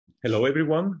Hello,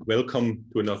 everyone. Welcome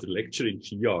to another lecture in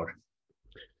GR.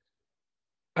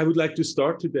 I would like to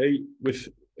start today with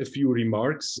a few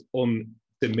remarks on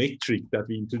the metric that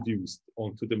we introduced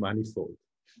onto the manifold.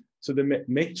 So the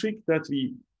metric that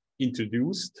we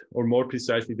introduced, or more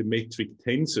precisely the metric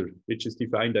tensor, which is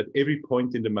defined at every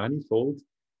point in the manifold,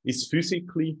 is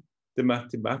physically the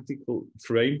mathematical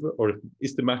framework, or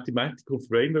is the mathematical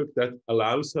framework that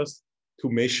allows us to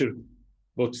measure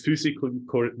what physically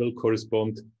will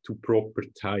correspond to proper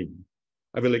time.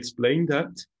 I will explain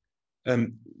that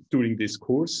during this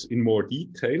course in more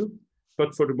detail,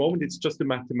 but for the moment it's just a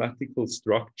mathematical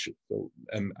structure. So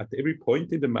at every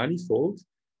point in the manifold,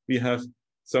 we have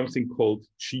something called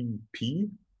GP.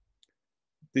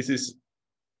 This is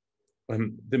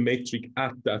the metric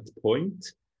at that point.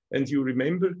 And you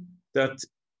remember that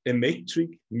a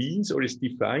metric means or is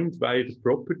defined by the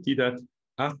property that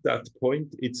at that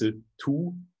point, it's a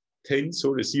 2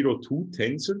 tensor, a 0-2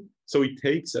 tensor. So it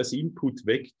takes as input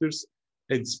vectors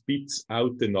and spits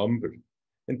out the number.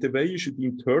 And the way you should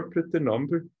interpret the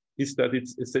number is that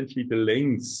it's essentially the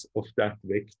length of that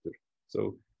vector.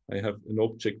 So I have an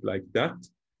object like that.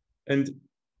 And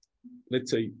let's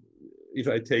say, if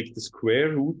I take the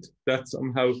square root, that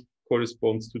somehow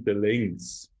corresponds to the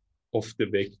length of the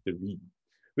vector v.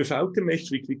 Without the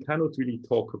metric, we cannot really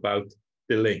talk about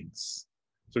the length.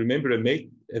 So remember,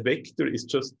 a vector is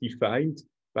just defined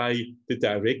by the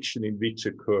direction in which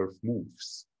a curve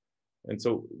moves. And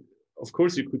so, of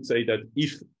course, you could say that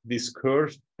if this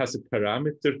curve has a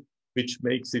parameter which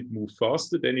makes it move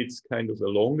faster, then it's kind of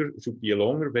it should be a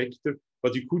longer vector,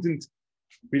 but you couldn't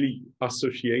really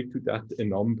associate to that a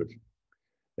number.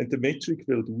 And the metric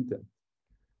will do that.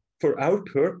 For our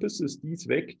purposes, these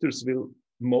vectors will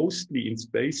mostly in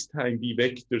space-time be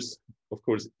vectors, of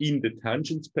course, in the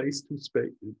tangent space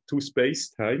to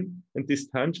space-time. And this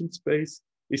tangent space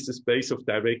is the space of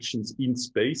directions in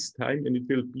space-time. And it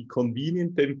will be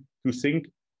convenient then to think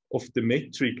of the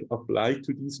metric applied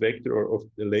to this vector or of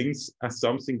the length as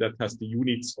something that has the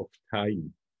units of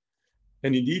time.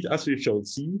 And indeed, as we shall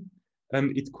see,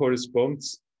 it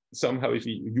corresponds somehow, if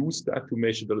we use that to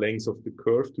measure the length of the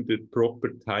curve, to the proper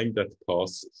time that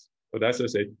passes. But as I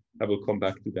said, I will come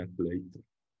back to that later.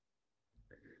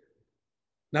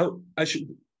 Now, I should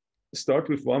start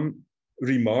with one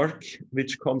remark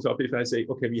which comes up if I say,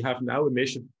 okay, we have now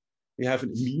we have a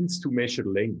means to measure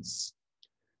length.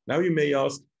 Now you may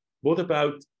ask, what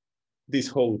about this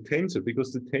whole tensor?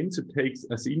 Because the tensor takes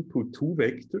as input two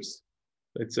vectors,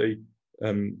 let's say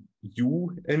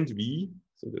u and v,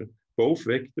 so they're both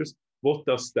vectors. What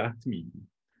does that mean?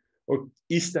 Or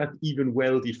is that even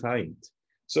well defined?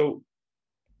 So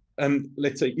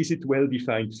let's say, is it well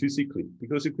defined physically?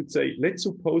 Because you could say, let's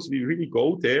suppose we really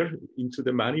go there into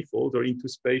the manifold or into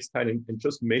space-time and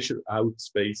just measure out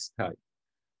space-time.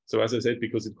 So as I said,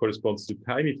 because it corresponds to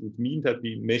time, it would mean that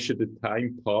we measure the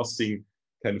time passing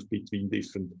kind of between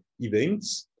different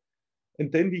events.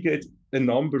 And then we get a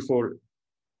number for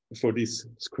this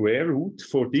square root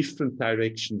for different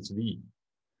directions v.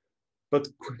 But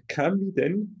can we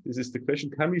then, this is the question,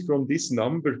 can we from this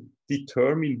number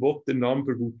determine what the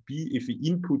number would be if we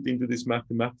input into this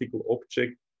mathematical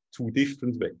object two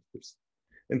different vectors?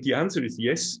 And the answer is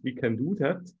yes, we can do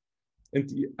that. And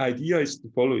the idea is the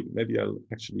following. Maybe I'll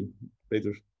actually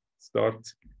better start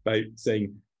by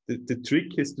saying the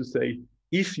trick is to say,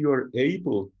 if you're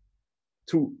able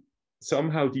to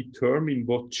somehow determine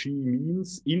what G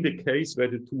means in the case where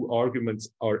the two arguments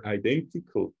are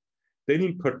identical, then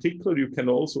in particular, you can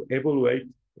also evaluate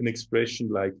an expression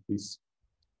like this.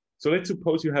 So let's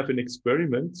suppose you have an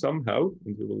experiment somehow,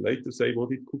 and we will later say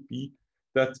what it could be,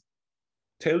 that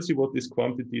tells you what this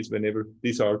quantity is whenever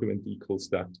this argument equals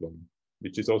that one,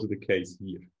 which is also the case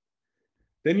here.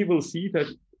 Then you will see that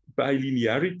by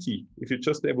linearity, if you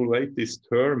just evaluate this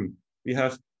term, we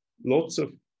have lots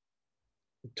of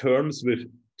terms with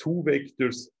two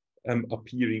vectors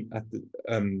appearing at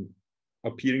the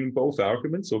appearing in both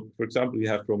arguments. So for example, we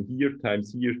have from here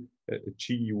times here a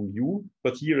GUU,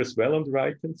 but here as well on the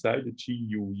right-hand side, a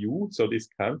GUU, so this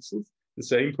cancels. The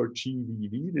same for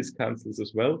GVV, this cancels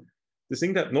as well. The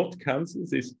thing that not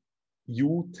cancels is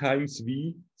U times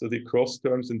V, so the cross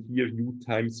terms, and here U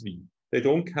times V. They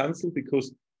don't cancel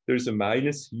because there's a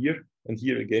minus here, and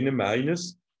here again a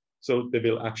minus, so they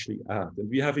will actually add. And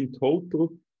we have in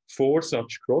total 4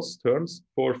 such cross terms,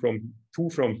 2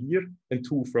 from here and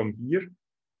 2 from here.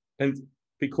 And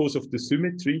because of the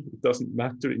symmetry, it doesn't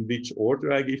matter in which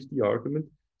order I give the argument.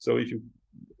 So if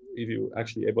you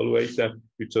actually evaluate that,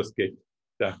 you just get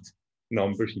that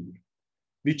number here.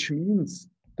 Which means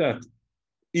that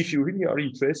if you really are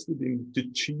interested in the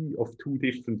G of two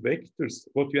different vectors,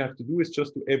 what you have to do is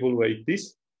just to evaluate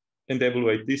this and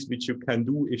evaluate this, which you can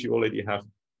do if you already have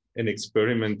an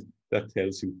experiment that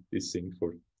tells you this thing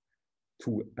for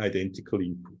two identical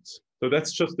inputs. So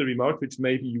that's just a remark which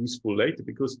may be useful later,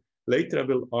 because later I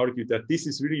will argue that this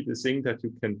is really the thing that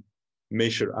you can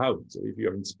measure out. So if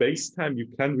you're in space-time, you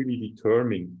can really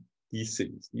determine these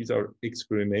things. These are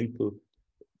experimental,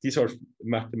 these are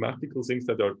mathematical things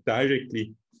that are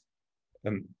directly,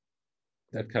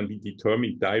 that can be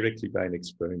determined directly by an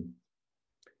experiment.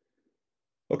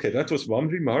 Okay, that was one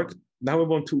remark. Now I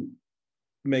want to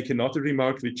make another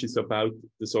remark, which is about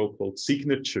the so-called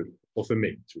signature of a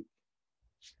metric.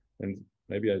 And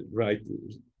maybe I write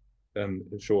a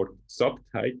short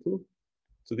subtitle.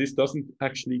 So this doesn't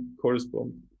actually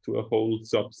correspond to a whole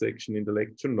subsection in the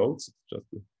lecture notes. It's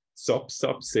just a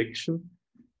subsection.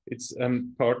 It's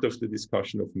part of the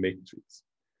discussion of metrics.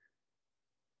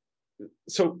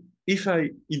 So if I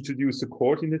introduce a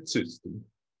coordinate system,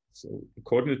 so a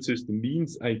coordinate system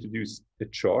means I introduce a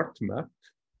chart map,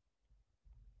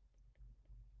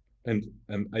 and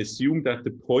I assume that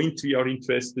the point we are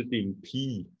interested in,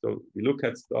 P, so we look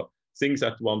at things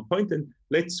at one point, and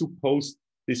let's suppose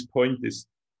this point is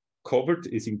covered,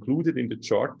 is included in the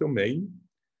chart domain.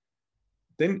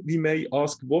 Then we may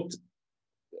ask what,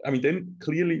 then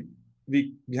clearly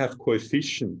we have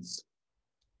coefficients,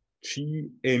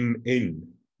 GMN.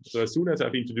 So as soon as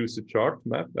I've introduced a chart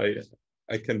map,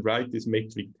 I can write this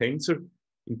metric tensor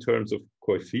in terms of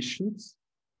coefficients.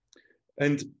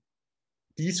 And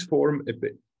these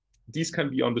can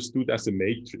be understood as a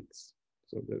matrix.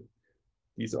 So that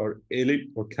these are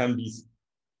or can be,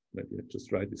 maybe I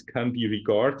just write this, can be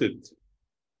regarded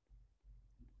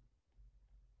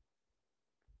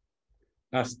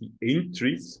as the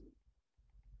entries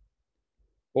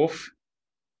of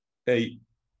a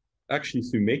actually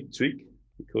symmetric,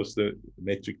 because the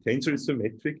metric tensor is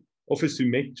symmetric, of a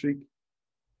symmetric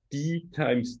D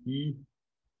times D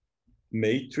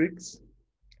matrix,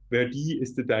 where D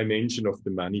is the dimension of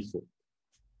the manifold.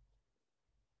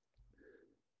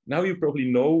 Now you probably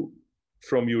know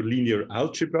from your linear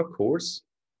algebra course,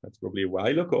 that's probably a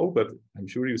while ago, but I'm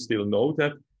sure you still know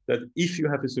that if you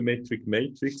have a symmetric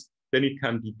matrix, then it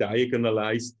can be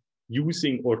diagonalized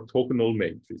using orthogonal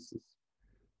matrices.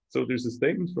 So there's a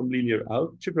statement from linear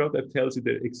algebra that tells you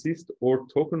there exist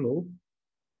orthogonal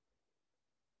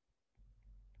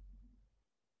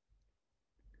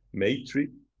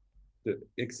matrix. There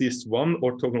exists one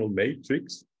orthogonal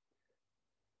matrix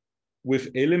with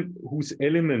whose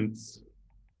elements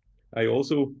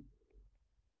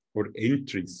or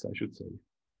entries, I should say,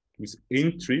 whose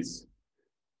entries,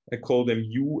 I call them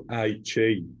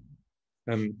Uij.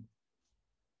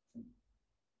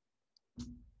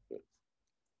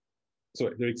 So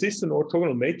there exists an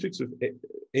orthogonal matrix with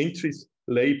entries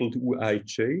labeled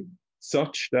Uij,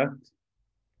 such that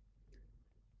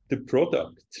the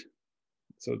product,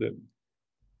 so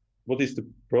what is the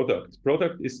product?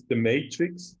 Product is the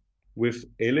matrix with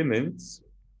elements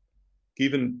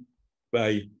given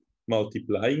by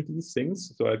multiplying these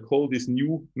things. So I call this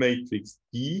new matrix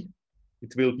D.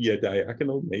 It will be a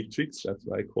diagonal matrix. That's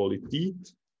why I call it D.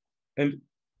 And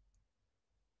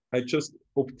I just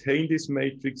obtain this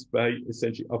matrix by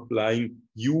essentially applying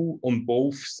U on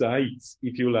both sides,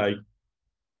 if you like,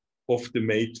 of the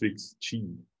matrix G.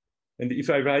 And if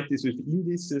I write this with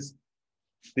indices,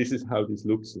 this is how this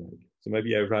looks like. So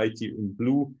maybe I write here in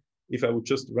blue. If I would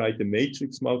just write the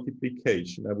matrix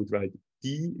multiplication, I would write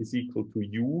D is equal to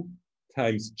U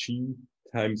times G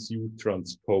times U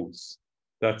transpose.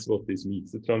 That's what this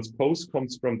means. The transpose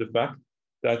comes from the fact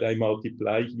that I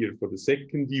multiply here for the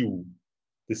second U,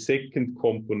 the second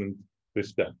component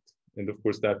with that. And of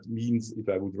course, that means if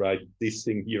I would write this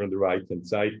thing here on the right-hand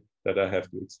side, that I have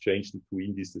to exchange the two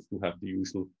indices to have the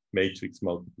usual matrix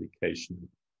multiplication.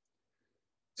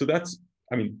 So that's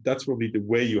probably the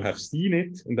way you have seen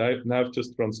it. And I've now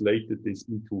just translated this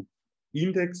into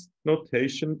index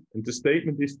notation. And the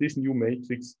statement is this new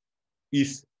matrix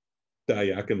is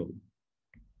diagonal.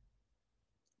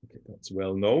 Okay, that's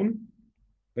well known.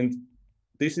 And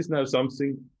this is now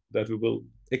something that we will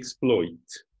exploit.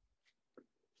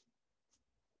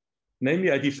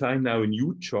 Namely, I define now a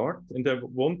new chart, and I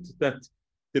want that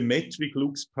the metric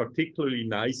looks particularly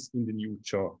nice in the new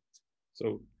chart.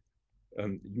 So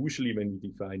usually when we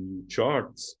define new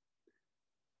charts,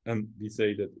 we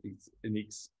say that it's an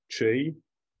xj.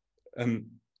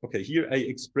 Okay, here I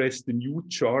express the new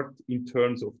chart in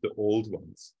terms of the old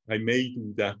ones. I may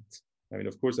do that.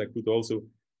 Of course, I could also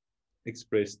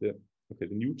express the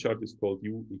new chart is called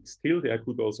ux tilde. I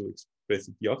could also express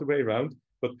it the other way around.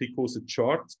 but because a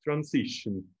chart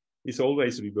transition is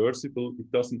always reversible,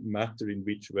 it doesn't matter in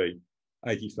which way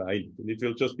I define it. And it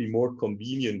will just be more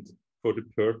convenient for the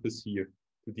purpose here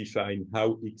to define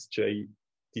how xj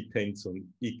depends on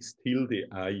x tilde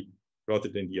I rather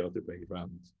than the other way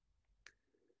around.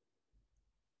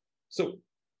 So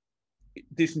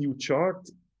this new chart,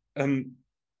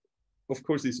 of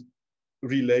course,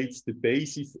 relates the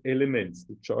basis elements,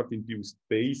 the chart-induced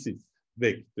basis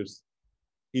vectors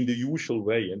in the usual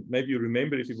way. And maybe you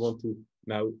remember, if you want to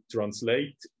now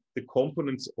translate the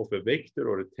components of a vector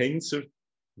or a tensor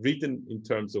written in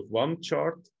terms of one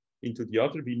chart into the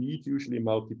other, we need usually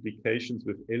multiplications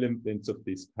with elements of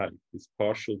this type, these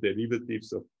partial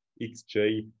derivatives of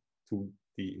xj to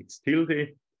the x tilde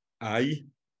I,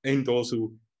 and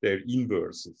also their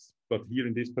inverses. But here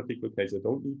in this particular case, I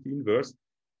don't need the inverse.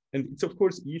 And it's of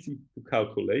course easy to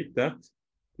calculate that,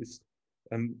 this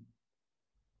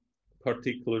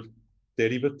particular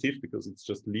derivative, because it's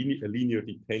just a linear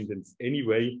dependence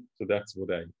anyway. So that's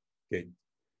what I get.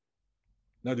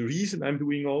 Now, the reason I'm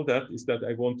doing all that is that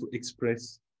I want to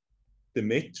express the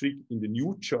metric in the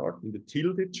new chart, in the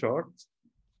tilde chart,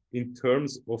 in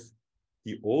terms of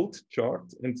the old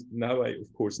chart. And now I,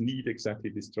 of course, need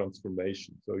exactly this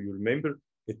transformation. So you remember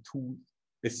a 0-2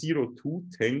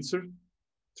 tensor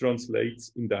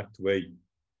translates in that way.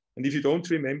 And if you don't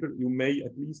remember, you may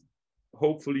at least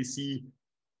hopefully see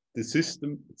the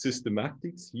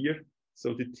systematics here.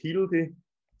 So the tilde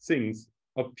things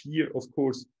appear, of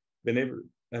course, whenever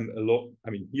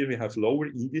here we have lower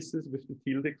indices with the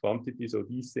tilde quantity, so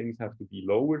these things have to be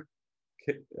lower,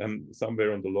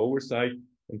 somewhere on the lower side,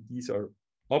 and these are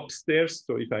upstairs.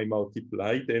 So if I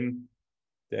multiply them,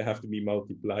 they have to be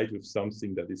multiplied with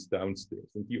something that is downstairs.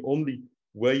 And the only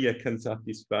way I can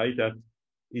satisfy that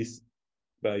is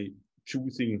by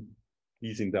choosing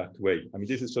these in that way. I mean,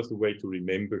 this is just a way to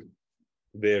remember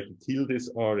where the tildes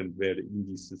are and where the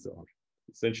indices are.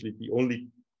 Essentially, the only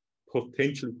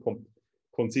potentially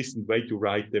consistent way to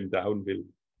write them down will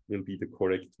be the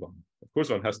correct one. Of course,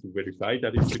 one has to verify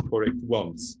that it's the correct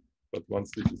ones, but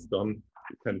once this is done,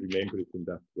 you can remember it in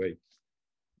that way.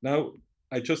 Now,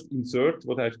 I just insert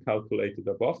what I've calculated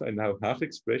above. I now have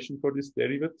expression for this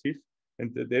derivative,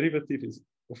 and the derivative is,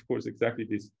 of course, exactly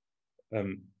this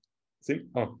thing.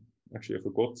 Oh, actually, I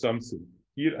forgot something.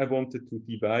 Here, I wanted to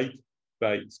divide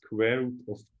by square root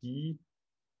of d.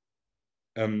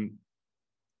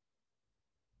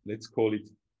 Let's call it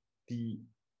di.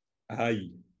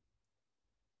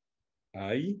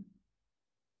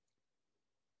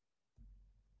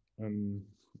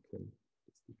 Okay,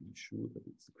 just to be sure that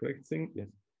it's the correct thing. Yes,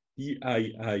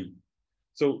 dii.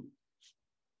 So,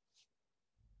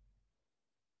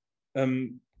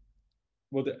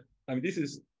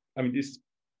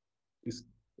 this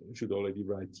should already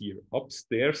write here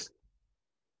upstairs.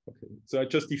 Okay, so I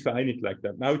just define it like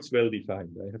that. Now it's well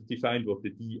defined. I have defined what the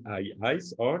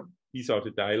dii's are. These are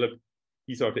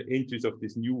the entries of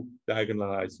this new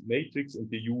diagonalized matrix, and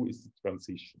the U is the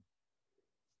transition.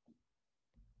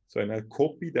 So I now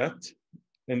copy that.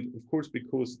 And of course,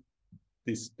 because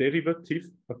this derivative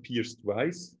appears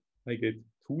twice, I get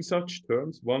two such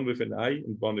terms, one with an I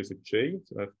and one with a J.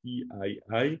 So I have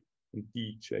dii and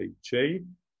djj.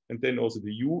 And then also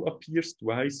the U appears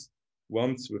twice,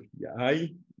 once with the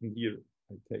I, and here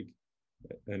I take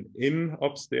an M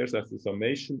upstairs as the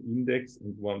summation index,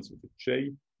 and once with a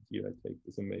J. Here I take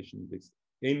the summation index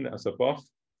N as above,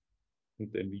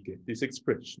 and then we get this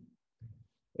expression.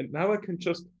 And now I can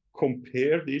just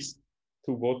compare this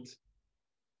to what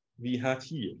we had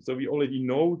here. So we already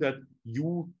know that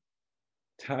U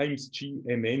times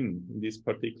GMN in this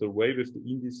particular way with the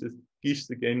indices gives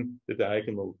again the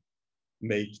diagonal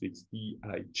matrix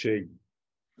Dij.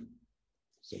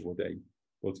 So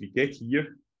what we get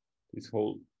here, this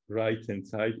whole right-hand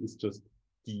side is just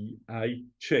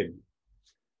Dij.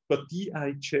 But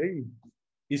Dij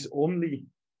is only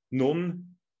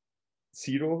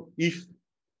non-zero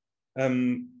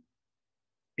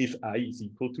if I is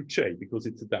equal to J, because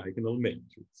it's a diagonal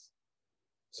matrix.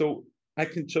 So I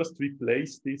can just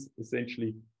replace this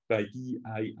essentially by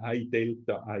dii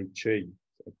delta ij.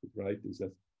 So I could write this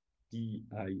as dii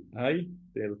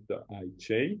delta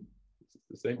ij. This is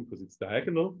the same because it's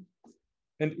diagonal.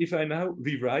 And if I now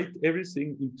rewrite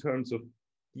everything in terms of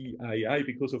dii,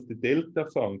 because of the delta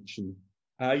function,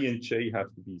 I and j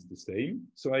have to be the same.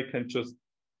 So I can just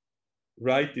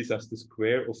write this as the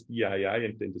square of dii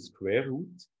and then the square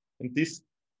root. And this,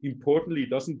 importantly,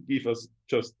 doesn't give us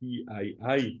just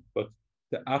dii, but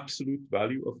the absolute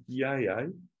value of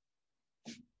dii.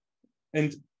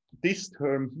 And this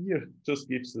term here just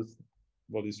gives us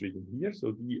what is written here.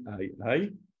 So dii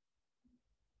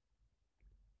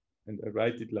and I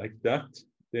write it like that,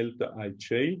 delta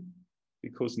ij,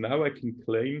 because now I can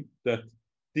claim that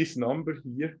this number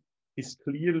here is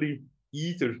clearly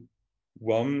either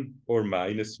 1 or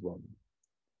 -1.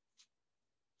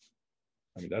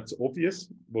 I mean, that's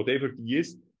obvious. Whatever d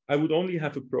is, I would only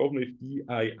have a problem if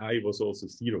dii was also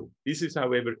 0. This is,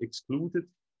 however, excluded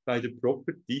by the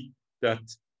property that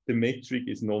the metric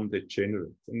is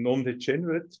non-degenerate. And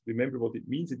non-degenerate, remember what it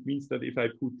means? It means that if I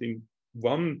put in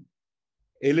one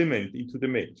element into the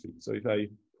metric, so if I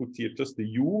put here just the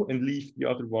u and leave the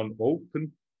other one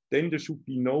open, then there should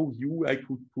be no u I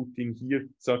could put in here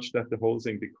such that the whole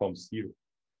thing becomes 0.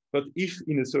 But if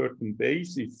in a certain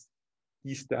basis,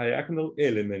 these diagonal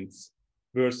elements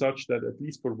were such that at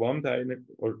least for one diagonal,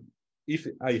 or if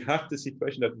I had the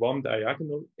situation that one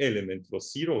diagonal element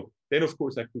was 0, then of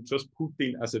course I could just put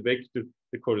in as a vector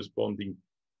the corresponding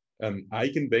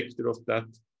eigenvector of that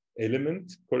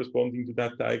element corresponding to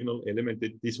that diagonal element,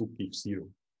 that this would give 0,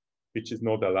 which is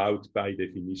not allowed by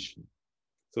definition.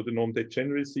 So the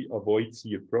non-degeneracy avoids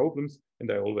here problems,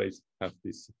 and I always have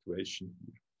this situation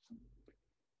here.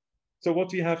 So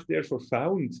what we have therefore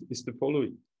found is the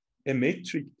following. A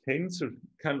metric tensor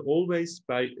can always,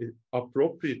 by an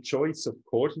appropriate choice of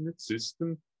coordinate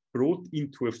system, brought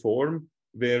into a form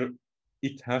where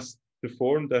it has the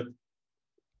form that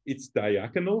it's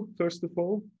diagonal, first of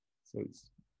all. So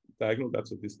it's diagonal, that's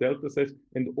what this delta says.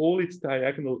 And all its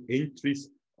diagonal entries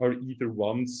are either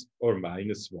 1s or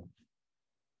 -1.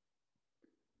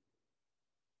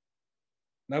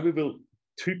 Now we will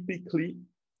typically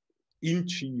in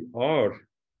GR,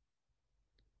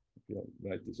 I'll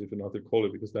write this with another color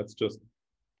because that's just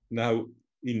now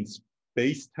in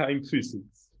space-time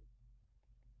physics.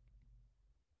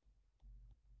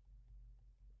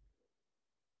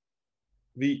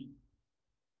 We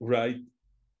write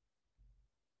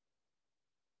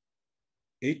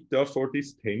eta for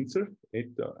this tensor,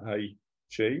 eta ij.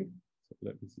 So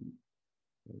let me see,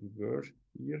 reverse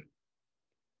here.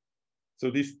 So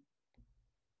this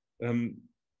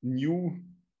new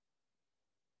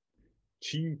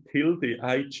g tilde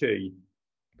ij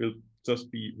will just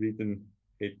be written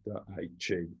eta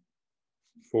ij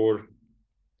for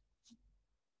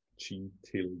g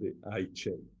tilde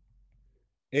ij.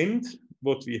 And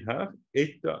what we have,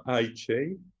 eta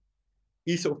ij,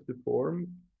 is of the form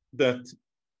that,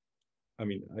 I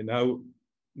mean, I now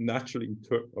naturally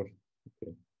okay,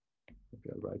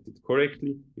 I'll write it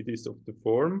correctly. It is of the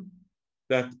form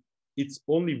that it's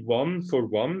only 1 for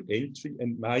one entry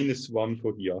and -1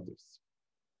 for the others.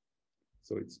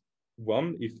 So it's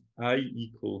 1 if I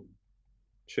equal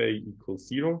j equals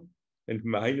 0, and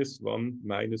 -1,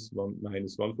 -1,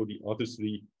 -1 for the other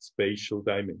three spatial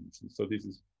dimensions. So this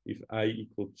is if I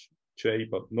equal j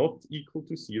but not equal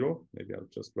to 0. Maybe I'll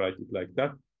just write it like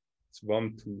that. It's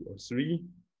 1, 2, or 3,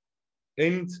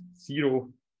 and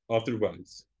 0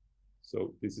 otherwise.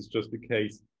 So this is just the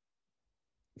case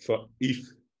for if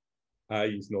I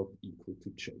is not equal to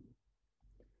j.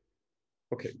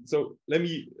 Okay, so let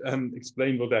me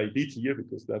explain what I did here,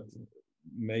 because that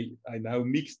I now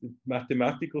mix the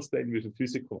mathematical statement with the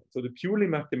physical. So the purely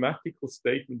mathematical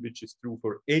statement, which is true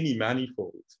for any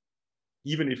manifold,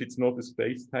 even if it's not a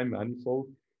space-time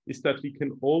manifold, is that we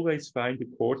can always find a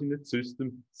coordinate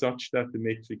system such that the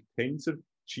metric tensor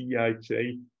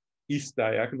Gij is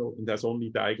diagonal and has only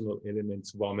diagonal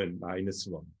elements 1 and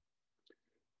 -1.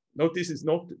 Note this is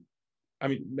not, I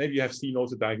mean, maybe you have seen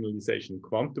also diagonalization in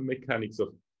quantum mechanics of,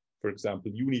 for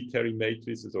example, unitary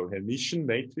matrices or Hermitian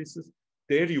matrices.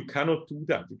 There you cannot do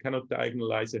that. You cannot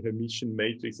diagonalize a Hermitian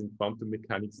matrix in quantum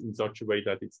mechanics in such a way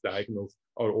that its diagonals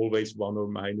are always 1 or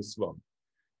 -1.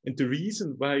 And the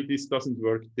reason why this doesn't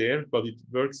work there, but it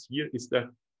works here, is that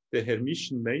the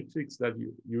Hermitian matrix that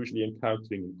you usually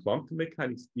encountering in quantum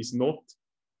mechanics is not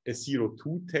a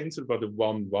 0-2 tensor, but a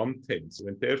 1-1 tensor,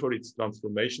 and therefore its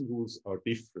transformation rules are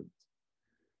different.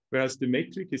 Whereas the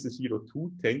metric is a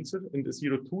 0-2 tensor, and the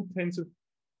 0-2 tensor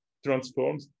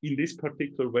transforms in this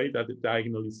particular way that the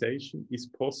diagonalization is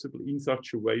possible in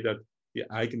such a way that the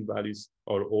eigenvalues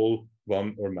are all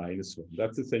 1 or -1.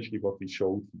 That's essentially what we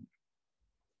showed here.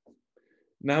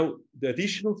 Now, the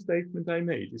additional statement I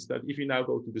made is that if you now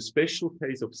go to the special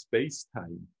case of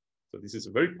space-time, so this is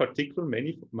a very particular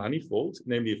manifold,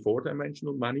 namely a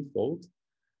 4-dimensional manifold,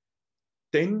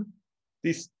 then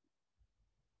this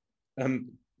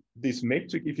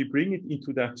metric, if you bring it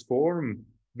into that form,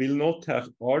 will not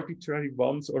have arbitrary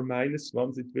 1s or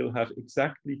 -1s. It will have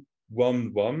exactly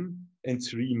 1, 1 and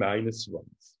 3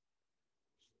 -1s.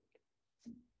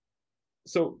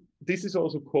 So this is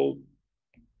also called,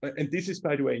 and this is,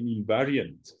 by the way, an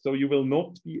invariant. So you will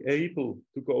not be able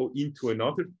to go into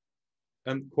another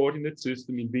coordinate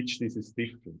system in which this is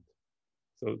different.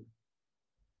 So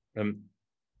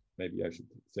maybe I should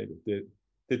say that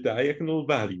the diagonal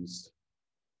values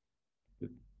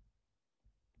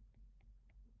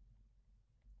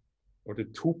or the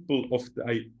tuple of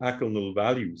diagonal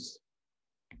values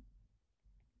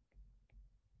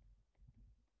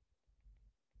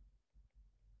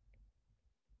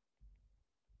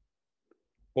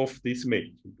of this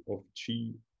matrix of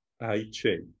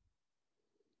Gij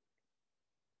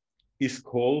is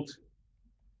called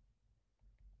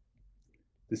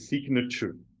the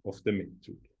signature of the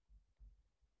matrix.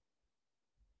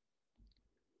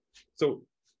 So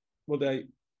what I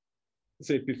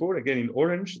said before, again in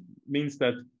orange, means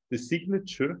that the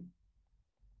signature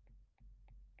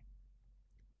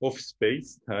of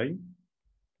space-time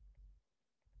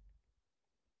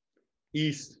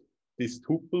is this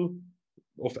tuple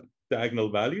of diagonal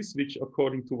values, which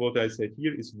according to what I said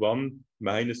here is 1,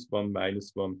 -1,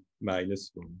 -1,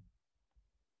 -1.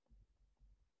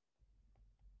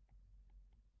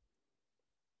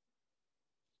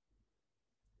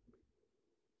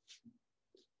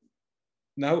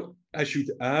 Now I should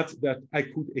add that I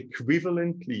could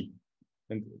equivalently,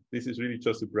 and this is really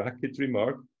just a bracket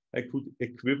remark, I could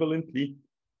equivalently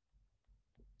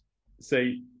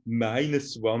say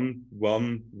 -1,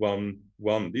 1, 1,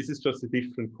 1. This is just a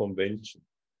different convention.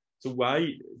 So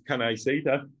why can I say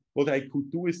that? What I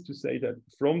could do is to say that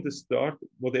from the start,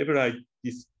 whatever I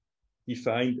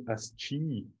defined as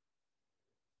G,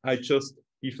 I just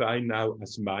define now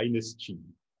as -G.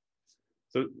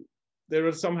 So there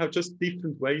are somehow just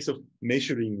different ways of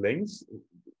measuring length.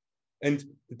 And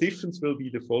the difference will be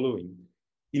the following.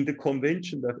 In the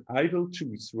convention that I will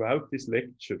choose throughout this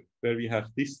lecture, where we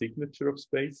have this signature of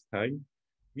space-time,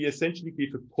 we essentially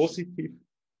give a positive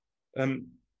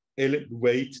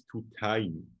weight to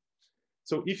time.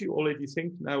 So if you already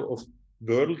think now of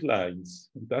world lines,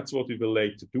 and that's what we will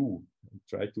later do, I'll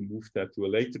try to move that to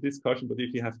a later discussion, but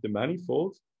if you have the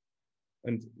manifold,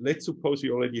 and let's suppose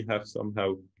we already have somehow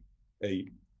a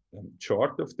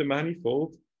chart of the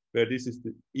manifold, where this is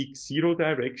the x0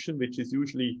 direction, which is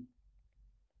usually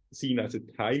seen as a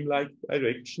time-like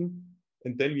direction.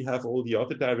 And then we have all the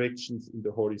other directions in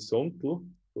the horizontal.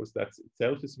 Of course, that's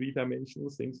itself a three-dimensional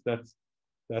thing.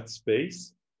 That's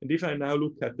space. And if I now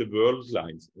look at the world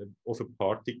lines of a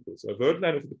particle, so a world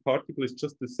line of the particle is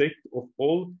just the set of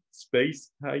all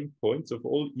space-time points, of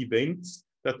all events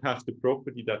that have the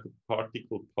property that the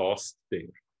particle passed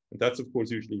there. And that's, of course,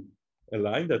 usually a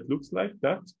line that looks like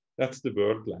that. That's the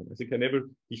world line. As you can never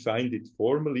define it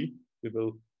formally, we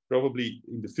will probably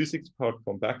in the physics part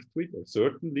come back to it, or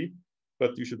certainly,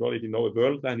 but you should already know a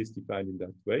world line is defined in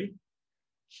that way.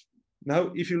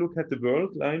 Now, if you look at the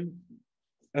world line,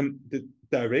 the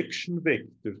direction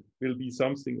vector will be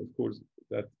something, of course,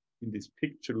 that in this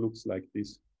picture looks like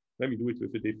this. Let me do it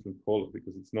with a different color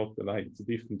because it's not the line, it's a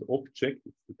different object,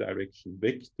 it's the direction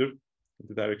vector. And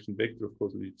the direction vector, of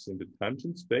course, lives in the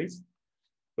tangent space.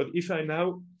 But if I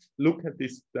now look at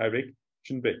this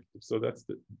direction vector, so that's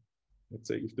the, let's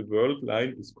say if the world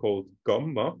line is called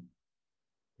gamma,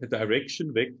 the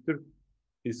direction vector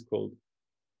is called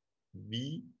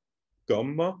V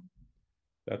gamma.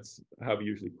 That's how we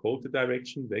usually call the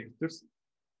direction vectors.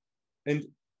 And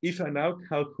if I now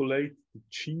calculate the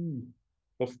G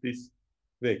of this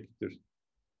vector,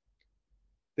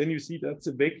 then you see that's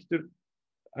a vector.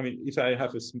 I mean, if I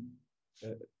have a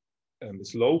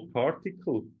slow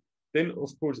particle, then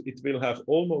of course it will have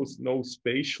almost no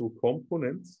spatial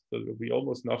components. So there will be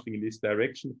almost nothing in this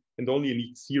direction and only an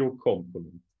x0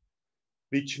 component,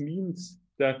 which means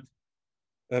that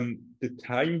the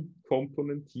time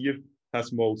component here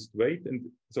has most weight.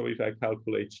 And so if I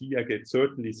calculate G, I get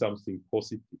certainly something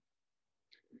positive.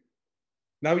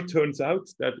 Now it turns out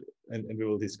that, and we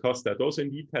will discuss that also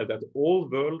in detail, that all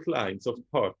world lines of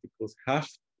particles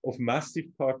of massive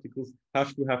particles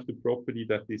have to have the property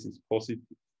that this is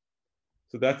positive.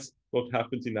 So that's what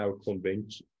happens in our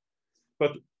convention.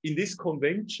 But in this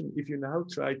convention, if you now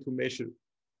try to measure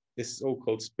a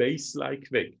so-called space-like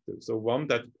vector, so one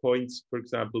that points, for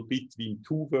example, between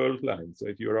two world lines. So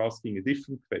if you're asking a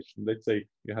different question, let's say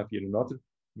you have here another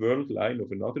world line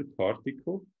of another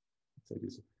particle, let's say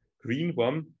this green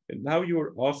one, and now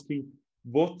you're asking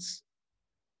what's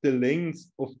the length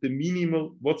of the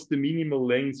minimal, what's the minimal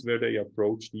length where they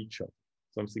approached each other,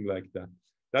 something like that.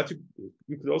 That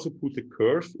you could also put a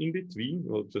curve in between.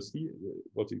 Well, just see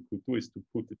what you could do is to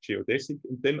put a geodesic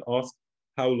and then ask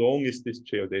how long is this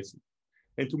geodesic.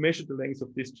 And to measure the length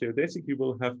of this geodesic, you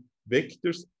will have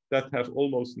vectors that have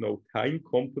almost no time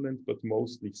component, but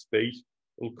mostly spatial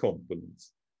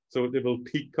components. So they will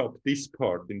pick up this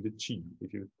part in the G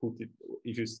if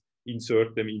you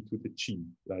insert them into the G,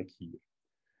 like here.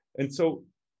 And so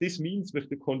this means with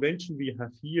the convention we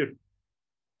have here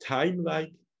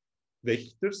time-like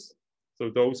vectors, so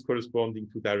those corresponding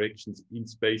to directions in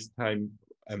space-time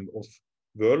of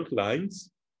world lines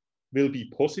will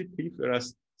be positive,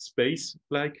 whereas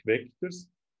space-like vectors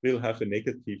will have a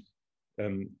negative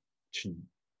G.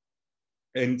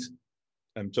 And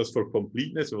just for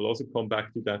completeness, we'll also come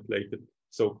back to that later,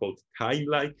 so-called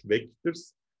time-like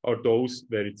vectors are those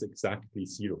where it's exactly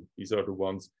zero. These are the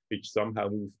ones which somehow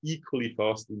move equally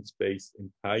fast in space and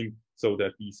time so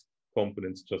that these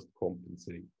components just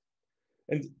compensate.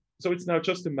 And so it's now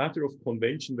just a matter of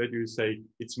convention whether you say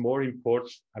it's more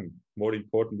important, more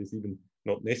important is even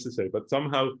not necessary, but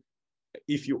somehow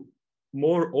if you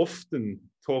more often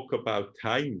talk about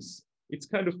times, it's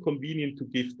kind of convenient to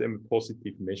give them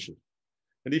positive measure.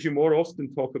 And if you more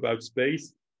often talk about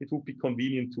space, it would be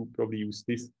convenient to probably use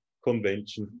this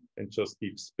convention and just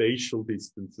give spatial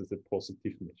distance as a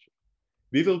positive measure.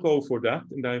 We will go for that,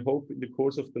 and I hope in the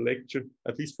course of the lecture,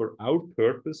 at least for our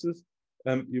purposes,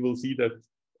 you will see that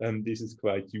this is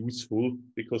quite useful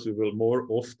because we will more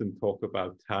often talk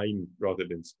about time rather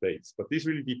than space. But this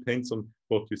really depends on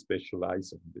what you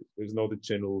specialize on. There's not a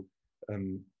general,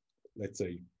 let's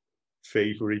say,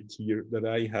 favorite here that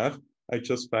I have. I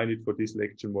just find it for this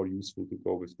lecture more useful to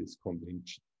go with this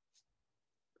convention.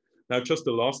 Now, just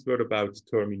the last word about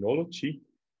terminology.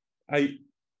 I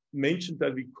mentioned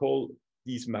that we call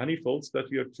these manifolds that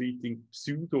we are treating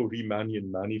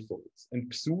pseudo-Riemannian manifolds.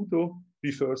 And pseudo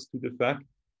refers to the fact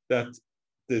that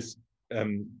this,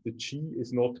 the G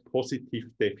is not positive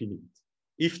definite.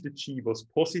 If the G was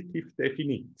positive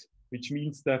definite, which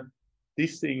means that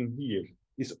this thing here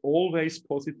is always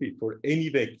positive for any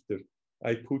vector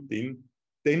I put in,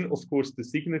 then of course the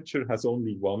signature has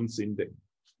only ones in them.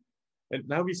 And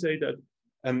now we say that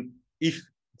if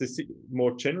the,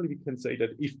 more generally we can say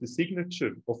that if the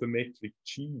signature of a metric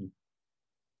G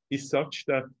is such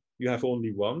that you have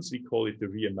only ones, we call it the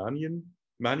Riemannian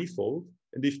manifold.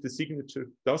 And if the signature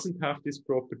doesn't have this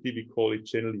property, we call it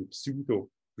generally a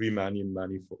pseudo-Riemannian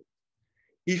manifold.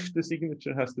 If the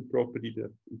signature has the property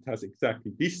that it has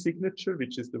exactly this signature,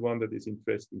 which is the one that is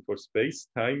interesting for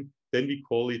space-time, then we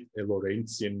call it a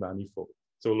Lorentzian manifold.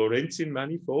 So Lorentzian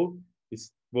manifold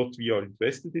is what we are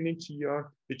interested in GR,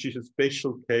 which is a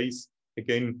special case,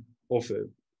 again, of a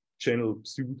general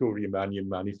pseudo-Riemannian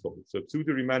manifold. So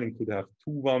pseudo-Riemannian could have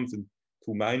two ones and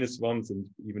two minus ones and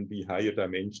even be higher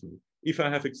dimensional. If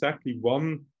I have exactly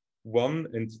one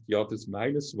and the others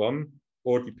minus one,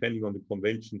 or depending on the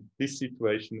convention, this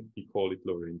situation, we call it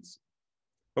Lorentz.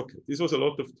 Okay, this was a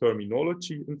lot of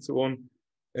terminology and so on,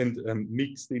 and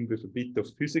mixed in with a bit of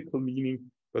physical meaning,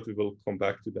 but we will come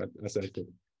back to that, as I said,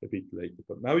 a bit later.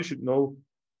 But now you should know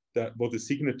that what the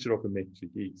signature of a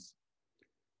metric is.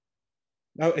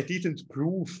 Now, I didn't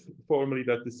prove formally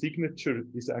that the signature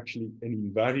is actually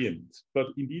an invariant, but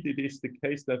indeed it is the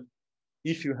case that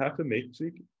if you have a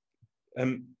metric,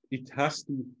 it has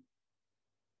to,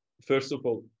 first of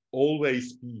all,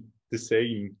 always be the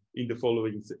same in the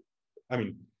following, I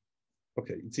mean,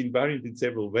 okay, it's invariant in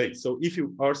several ways. So if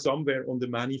you are somewhere on the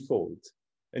manifold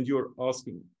and you're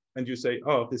asking, and you say,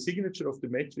 oh, the signature of the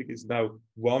metric is now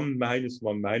 1 minus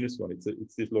 1 minus 1.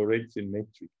 It's this Lorentzian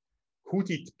metric. Could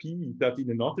it be that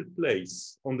in another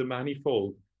place on the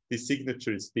manifold, the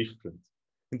signature is different?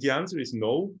 And the answer is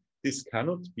no, this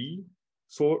cannot be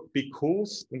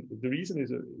because, and the reason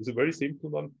is a very simple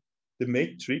one, the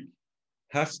metric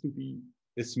has to be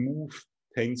a smooth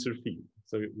tensor field.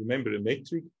 So remember, a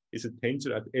metric is a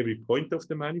tensor at every point of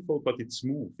the manifold, but it's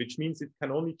smooth, which means it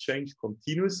can only change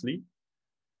continuously.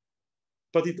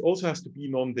 But it also has to be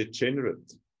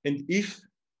non-degenerate. And if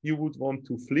you would want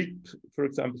to flip, for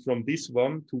example, from this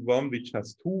one to one which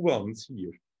has two ones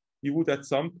here, you would at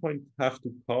some point have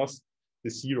to pass the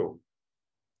zero.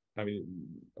 I mean,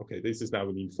 okay, this is now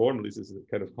an informal, this is a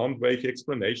kind of hand wave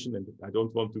explanation, and I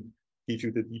don't want to give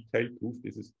you the detailed proof,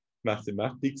 this is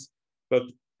mathematics, but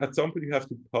at some point you have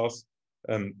to pass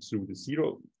through the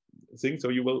zero thing, so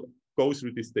you will go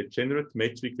through this degenerate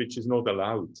metric, which is not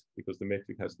allowed because the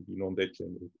metric has to be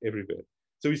non-degenerate everywhere.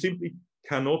 So you simply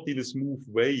cannot in a smooth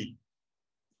way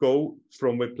go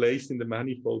from a place in the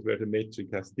manifold where the metric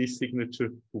has this signature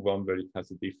to one where it has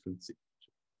a different signature.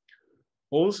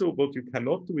 Also, what you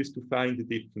cannot do is to find a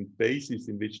different basis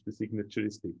in which the signature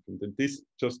is different. And this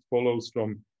just follows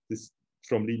from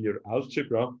linear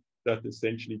algebra, that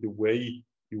essentially the way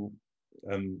you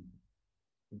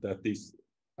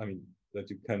that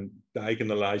you can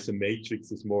diagonalize a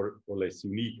matrix is more or less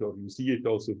unique, or you see it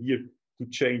also here, to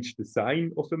change the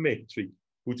sign of a metric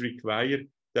would require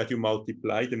that you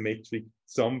multiply the metric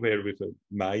somewhere with a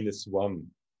 -1,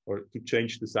 or to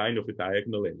change the sign of a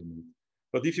diagonal element.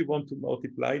 But if you want to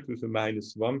multiply it with a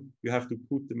 -1, you have to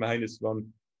put the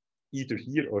 -1 either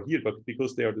here or here, but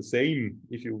because they are the same,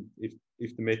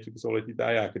 if the metric is already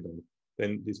diagonal,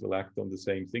 then this will act on the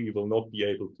same thing. You will not be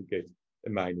able to get a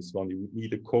 -1. You would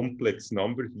need a complex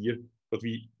number here, but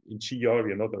in GR,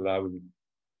 we are not allowing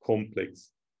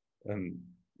complex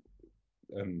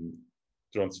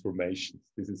transformations.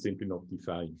 This is simply not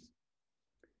defined.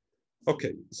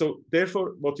 Okay, so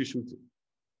therefore, what you should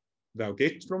now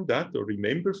get from that, or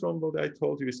remember from what I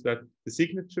told you, is that the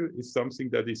signature is something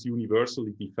that is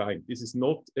universally defined. This is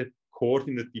not a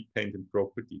coordinate-dependent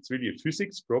property. It's really a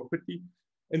physics property,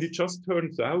 and it just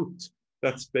turns out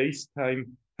that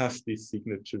space-time has this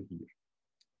signature here.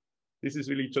 This is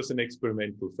really just an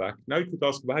experimental fact. Now you could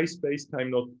ask, why space-time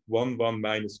not 1, 1,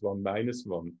 -1,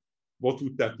 -1? What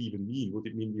would that even mean? Would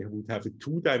it mean we would have a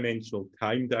two-dimensional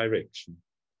time direction?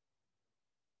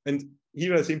 And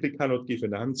here I simply cannot give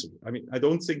an answer. I mean, I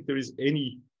don't think there is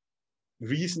any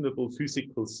reasonable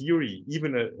physical theory,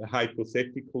 even a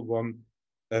hypothetical one,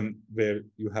 where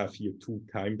you have here two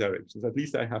time directions. At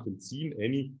least I haven't seen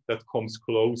any that comes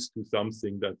close to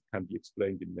something that can be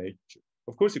explained in nature.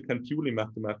 Of course, you can purely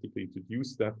mathematically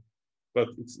introduce that, but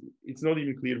it's not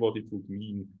even clear what it would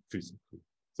mean physically.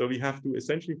 So we have to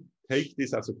essentially take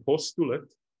this as a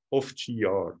postulate of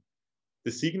GR.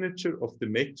 The signature of the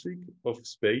metric of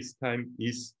space-time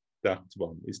is that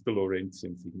one, is the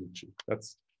Lorentzian signature.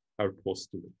 That's our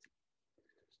postulate.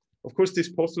 Of course, this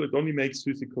postulate only makes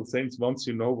physical sense once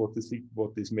you know what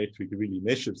this metric really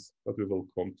measures, but we will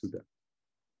come to that.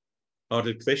 Are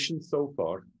there questions so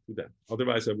far to that?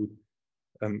 Otherwise, I would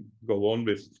go on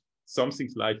with something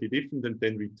slightly different and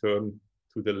then return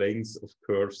to the lengths of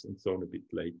curves and so on a bit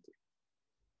later.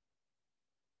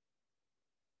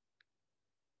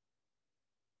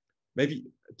 Maybe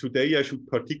today I should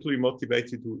particularly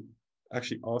motivate you to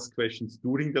actually ask questions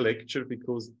during the lecture,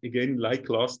 because again, like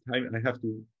last time, I have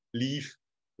to leave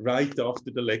right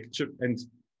after the lecture, and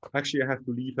actually I have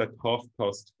to leave at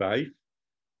 5:30.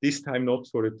 This time not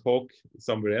for a talk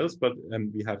somewhere else, but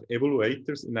we have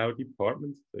evaluators in our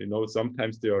department. So, you know,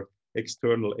 sometimes there are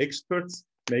external experts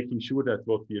making sure that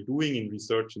what we are doing in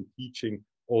research and teaching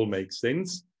all makes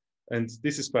sense. And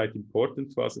this is quite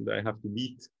important for us, and I have to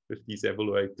meet with these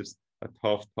evaluators at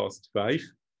 5:30.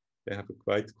 They have a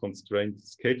quite constrained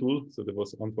schedule, so there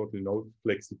was unfortunately no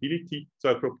flexibility. So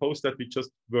I propose that we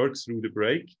just work through the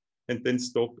break and then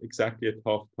stop exactly at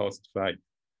 5:30.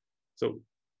 So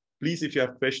please, if you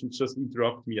have questions, just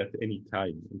interrupt me at any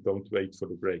time and don't wait for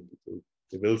the break.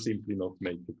 They will simply not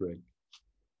make the break.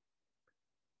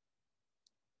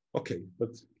 Okay,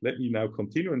 but let me now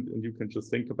continue, and you can just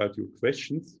think about your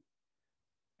questions.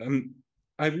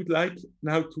 I would like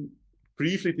now to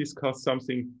briefly discuss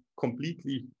something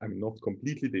completely, I mean, not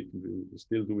completely different, we're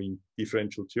still doing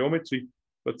differential geometry,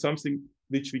 but something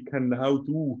which we can now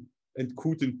do and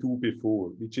couldn't do before,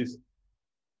 which is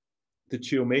the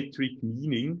geometric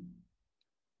meaning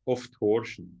of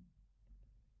torsion.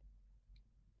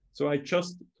 So I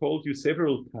just told you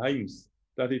several times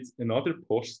that it's another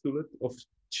postulate of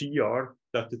GR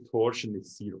that the torsion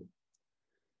is zero.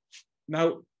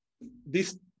 Now,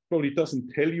 this probably doesn't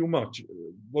tell you much.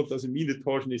 What does it mean the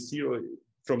torsion is zero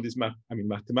from this math? I mean,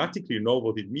 mathematically, you know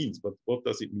what it means, but what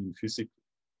does it mean physically?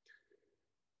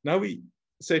 Now we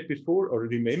said before, or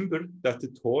remember, that the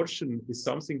torsion is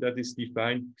something that is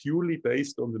defined purely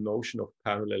based on the notion of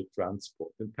parallel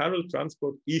transport. And parallel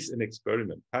transport is an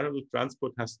experiment. Parallel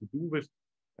transport has to do with,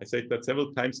 I said that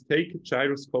several times, take a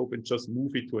gyroscope and just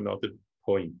move it to another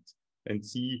point and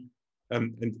see,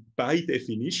 and by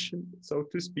definition, so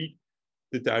to speak,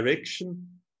 the direction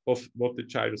of what the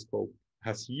gyroscope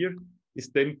has here is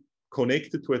then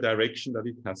connected to a direction that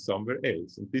it has somewhere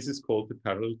else. And this is called the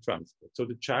parallel transport. So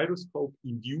the gyroscope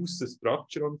induces a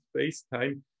structure on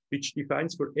space-time which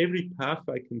defines for every path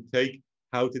I can take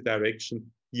how the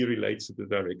direction here relates to the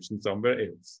direction somewhere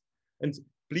else. And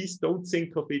please don't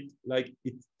think of it like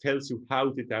it tells you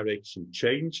how the direction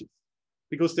changes,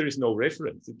 because there is no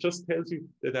reference. It just tells you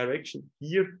the direction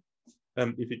here,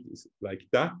 if it is like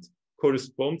that,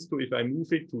 corresponds to, if I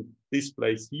move it to this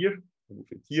place here, move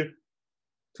it here,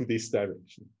 to this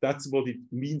direction. That's what it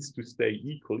means to stay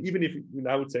equal. Even if you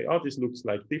now would say, oh, this looks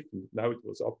like different. Now it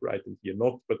was upright and here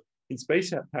not. But in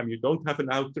space-time, you don't have an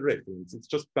outer reference. It's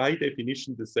just by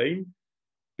definition the same,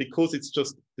 because it's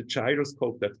just the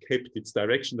gyroscope that kept its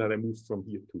direction that I moved from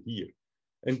here to here.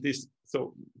 And this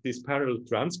parallel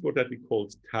transport that we call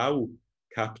tau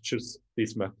captures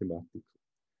this mathematically.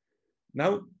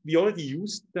 Now, we already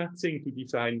used that thing to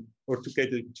define or to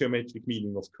get a geometric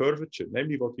meaning of curvature.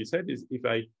 Namely, what we said is if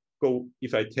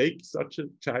I take such a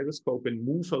gyroscope and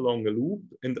move along a loop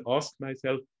and ask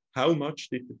myself, how much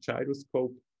did the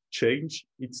gyroscope change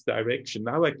its direction?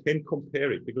 Now I can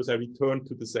compare it because I return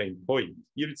to the same point.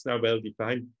 Here it's now well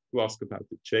defined to ask about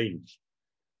the change.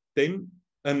 Then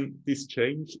this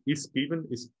change is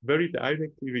very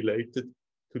directly related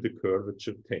to the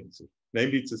curvature tensor.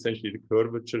 Namely, it's essentially the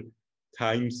curvature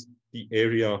times the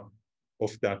area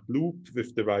of that loop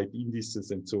with the right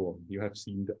indices and so on. You have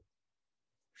seen that.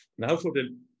 Now for the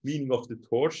meaning of the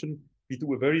torsion, we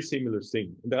do a very similar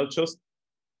thing. And I'll just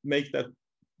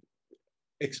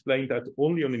explain that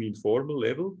only on an informal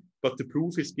level, but the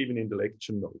proof is given in the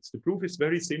lecture notes. The proof is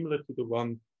very similar to the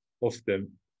one of the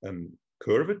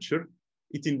curvature.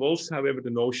 It involves, however, the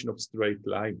notion of straight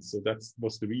lines. So that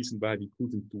was the reason why we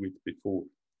couldn't do it before.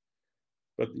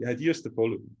 But the idea is the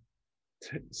following.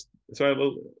 So I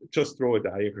will just draw a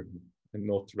diagram and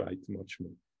not write much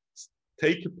more.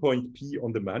 Take a point P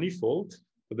on the manifold.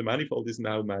 So the manifold is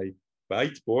now my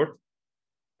whiteboard.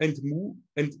 And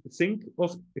think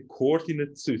of a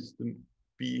coordinate system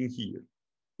being here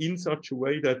in such a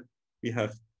way that we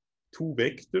have two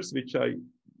vectors which I'm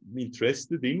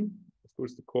interested in. Of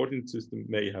course, the coordinate system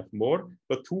may have more,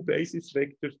 but two basis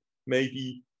vectors may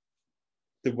be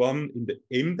the one in the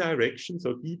m direction.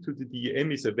 So d to the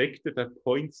dm is a vector that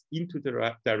points into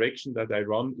the direction that I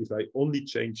run if I only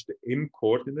change the m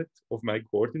coordinate of my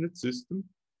coordinate system.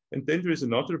 And then there is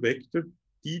another vector,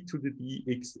 d to the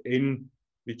dxn,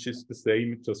 which is the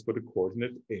same just for the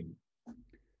coordinate n.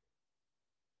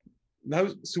 Now,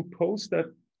 suppose that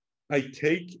I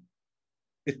take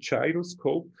a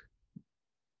gyroscope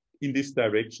in this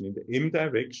direction, in the m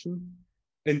direction,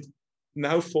 and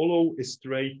now follow a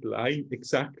straight line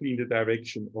exactly in the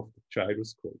direction of the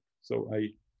gyroscope. So I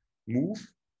move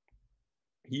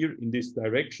here in this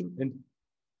direction, and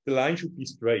the line should be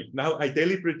straight. Now, I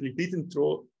deliberately didn't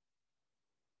draw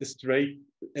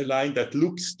a line that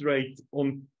looks straight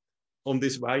on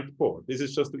this whiteboard. This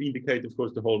is just to indicate, of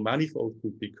course, the whole manifold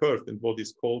could be curved, and what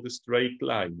is called a straight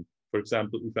line, for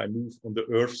example, if I move on the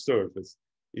Earth surface,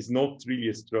 is not really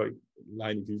a straight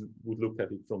line if you would look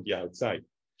at it from the outside.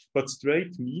 But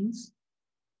straight means,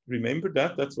 remember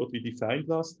that's what we defined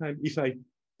last time. If I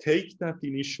take that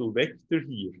initial vector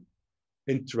here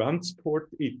and transport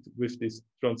it with this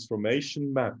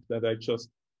transformation map that I just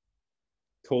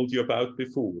told you about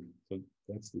before. So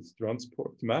that's this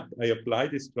transport map. I apply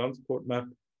this transport map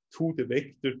to the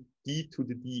vector d to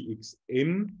the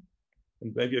dxm.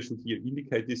 And maybe I should here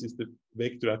indicate this is the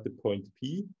vector at the point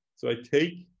P. So I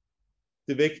take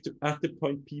the vector at the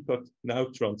point P, but now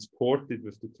transported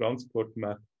with the transport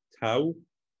map tau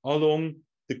along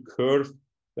the curve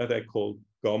that I call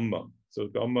gamma. So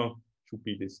gamma should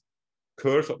be this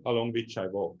curve along which I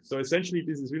walk. So essentially,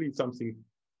 this is really something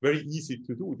very easy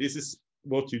to do. This is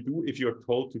what you do if you're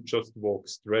told to just walk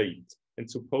straight. And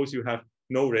suppose you have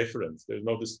no reference, there's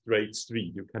not a straight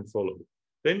street you can follow.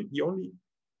 Then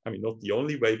not the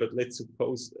only way, but let's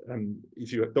suppose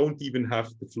if you don't even have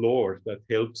the floor that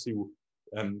helps you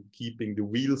keeping the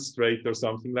wheel straight or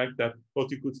something like that,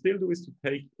 what you could still do is to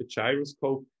take a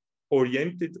gyroscope,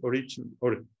 orient it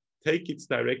or take its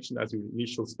direction as your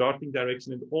initial starting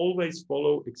direction and always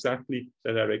follow exactly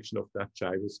the direction of that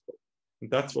gyroscope. And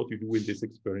that's what you do in this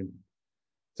experiment.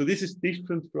 So this is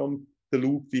different from the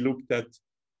loop we looked at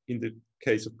in the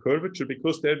case of curvature,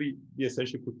 because there we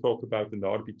essentially could talk about an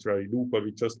arbitrary loop, or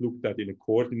we just looked at in a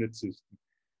coordinate system.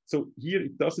 So here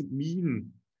it doesn't mean,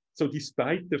 so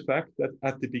despite the fact that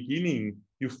at the beginning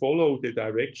you follow the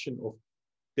direction of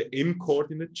the m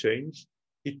coordinate change,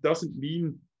 it doesn't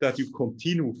mean that you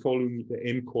continue following the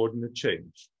m coordinate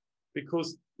change.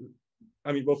 Because,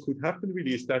 what could happen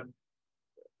really is that,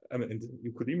 and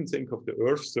you could even think of the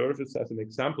Earth surface as an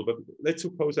example, but let's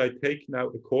suppose I take now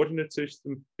a coordinate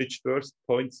system which first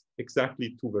points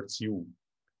exactly towards you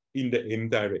in the m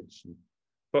direction.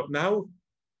 But now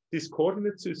this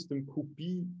coordinate system could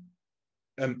be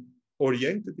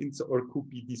oriented or could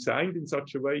be designed in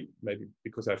such a way, maybe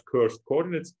because I have curved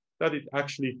coordinates, that it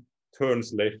actually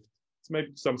turns left. It's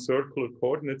maybe some circular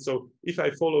coordinates. So if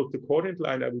I follow the coordinate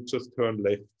line, I would just turn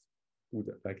left. Do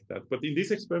that like that. But in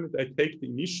this experiment, I take the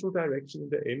initial direction in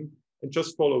the m and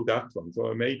just follow that one.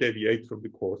 So I may deviate from the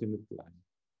coordinate line.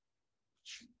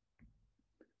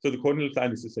 So the coordinate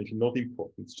line is essentially not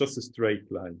important. It's just a straight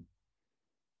line.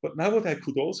 But now what I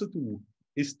could also do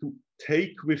is to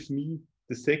take with me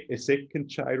a second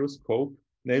gyroscope,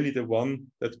 namely the one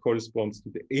that corresponds to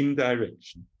the n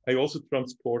direction. I also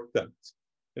transport that.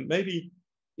 And maybe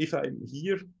if I'm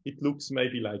here, it looks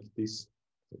maybe like this.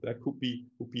 So that would be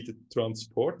the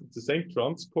transport. It's the same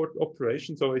transport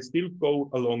operation. So I still go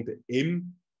along the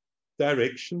M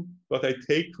direction, but I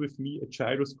take with me a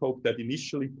gyroscope that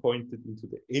initially pointed into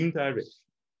the N direction.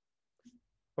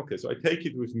 Okay, so I take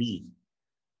it with me.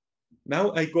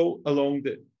 Now I go along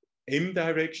the M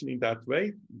direction in that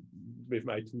way with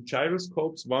my two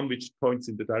gyroscopes, one which points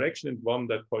in the direction and one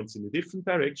that points in a different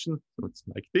direction. So it's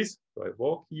like this. So I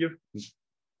walk here.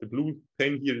 The blue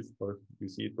pen here is, or you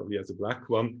see it probably as a black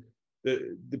one.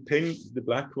 The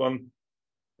black one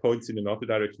points in another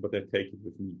direction, but I take it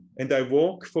with me. And I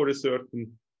walk for a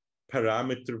certain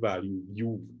parameter value,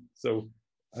 u. So,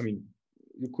 I mean,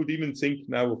 you could even think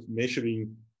now of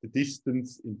measuring the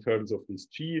distance in terms of this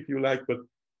g, if you like, but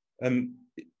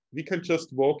we can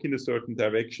just walk in a certain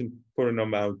direction for an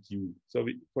amount u. So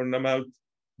for an amount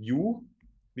u,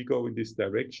 we go in this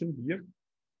direction here.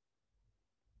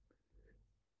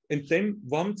 And then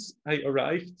once I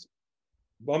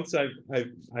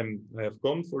have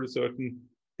gone for a certain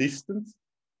distance,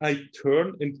 I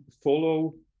turn and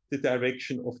follow the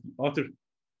direction of the other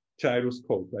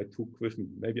gyroscope I took with me.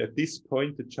 Maybe at this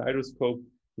point, the gyroscope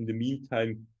in the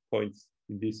meantime points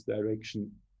in this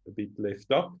direction a bit left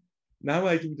up. Now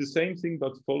I do the same thing,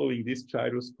 but following this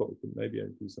gyroscope, and maybe I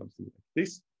do something like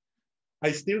this.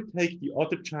 I still take the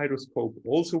other gyroscope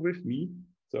also with me.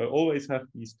 So I always have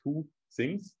these two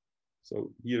things.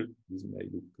 So here, this may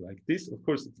look like this. Of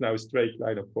course, it's now a straight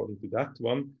line according to that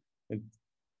one. And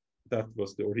that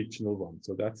was the original one.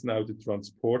 So that's now the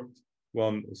transport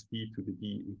one of d to the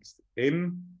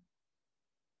dxm.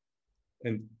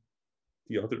 And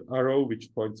the other arrow,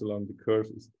 which points along the curve,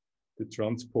 is the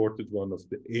transported one of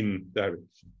the n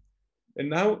direction. And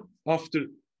now, after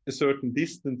a certain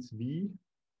distance v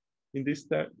in this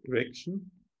direction,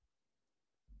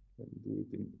 I do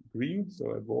it in green.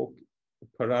 So I walk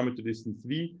a parameter distance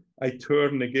v. I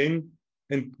turn again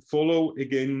and follow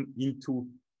again into.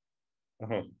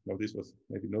 Well, this was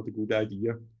maybe not a good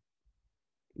idea.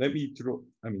 Let me draw.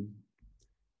 I mean,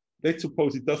 let's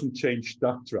suppose it doesn't change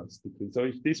that drastically. So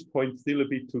if this points still a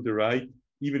bit to the right,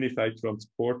 even if I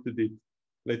transported it,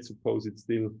 let's suppose it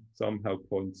still somehow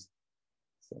points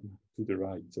to the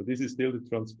right. So this is still the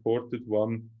transported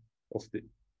one of the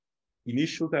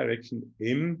initial direction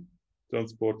m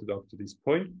transported up to this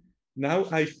point. Now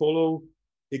I follow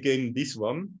again this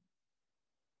one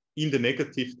in the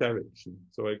negative direction.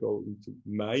 So I go into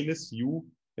minus u,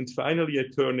 and finally I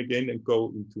turn again and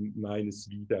go into minus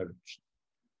v direction.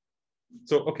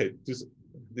 So, okay, this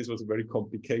was a very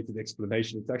complicated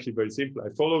explanation. It's actually very simple.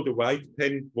 I follow the white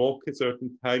pen, walk a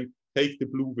certain time, take the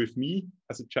blue with me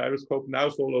as a gyroscope, now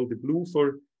follow the blue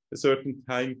for a certain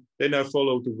time, then I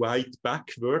follow the white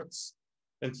backwards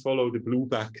and follow the blue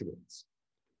backwards.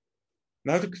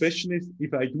 Now the question is,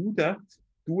 if I do that,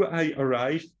 do I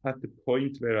arrive at the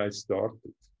point where I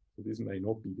started? So this may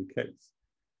not be the case.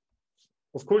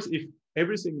 Of course, if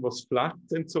everything was flat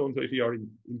and so on, so if you are in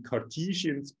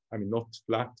Cartesian, I mean, not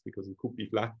flat because it could be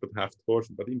flat but have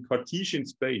torsion, but in Cartesian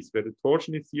space where the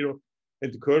torsion is zero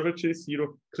and the curvature is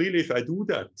zero, clearly if I do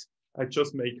that, I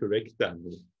just make a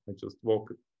rectangle. I just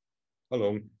walk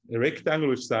along a rectangle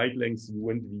with side lengths u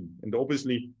and v. And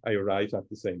obviously I arrive at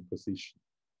the same position.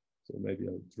 So maybe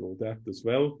I'll draw that as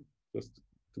well, just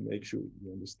to make sure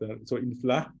you understand. So in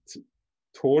flat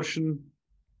torsion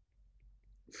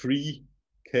free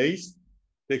case,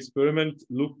 the experiment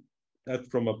looked at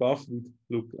from above would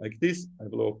look like this. I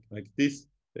walk like this,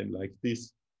 then like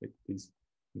this,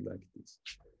 and like this.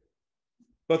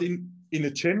 But in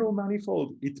a general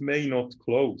manifold, it may not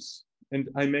close. And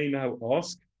I may now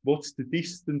ask, what's the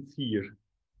distance here?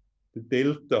 The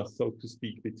delta, so to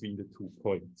speak, between the 2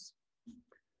 points.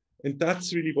 And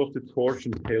that's really what the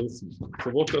torsion tells me. So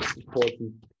what does the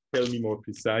torsion tell me more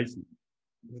precisely?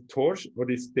 The torsion, or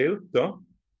this delta,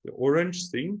 the orange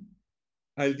thing,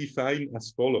 I'll define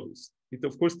as follows. It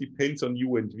of course depends on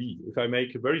u and v. If I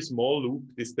make a very small loop,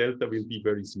 this delta will be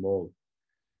very small.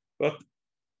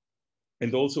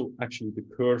 And also actually the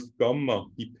curve gamma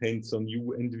depends on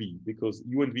u and v, because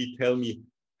u and v tell me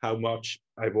how much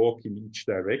I walk in each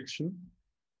direction.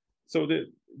 So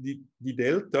the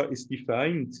delta is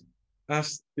defined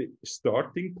as the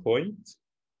starting point,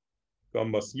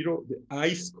 gamma 0, the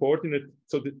i's coordinate,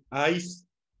 so the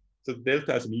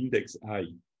delta has an index I.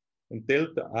 And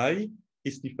delta I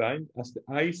is defined as the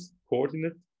i's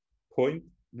coordinate point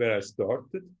where I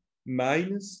started,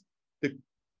 minus the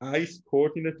i's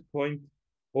coordinate point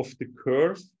of the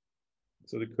curve.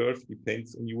 So the curve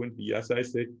depends on u and v, as I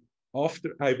said, after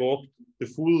I walked the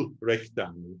full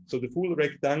rectangle. So the full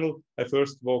rectangle, I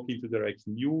first walk into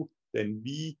direction u, then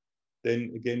v,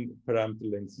 then again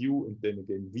parameter length u, and then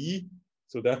again v.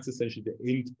 So that's essentially the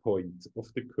end point of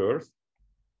the curve.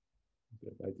 I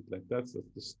write it like that. So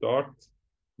that's the start.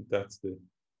 That's the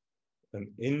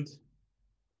end.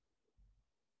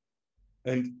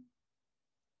 And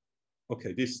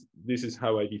okay, this is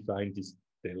how I define this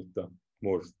delta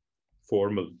more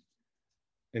formal.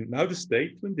 And now the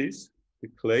statement is, the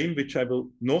claim, which I will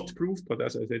not prove, but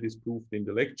as I said, is proved in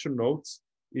the lecture notes,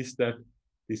 is that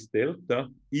this delta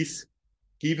is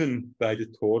given by the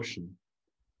torsion.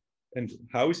 And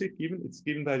how is it given? It's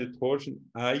given by the torsion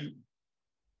I.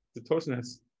 The torsion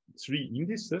has 3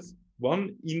 indices.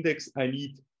 One index I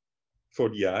need for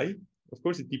the I. Of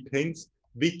course, it depends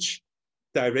which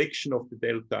direction of the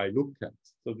delta I look at.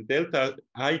 So the delta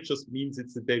I just means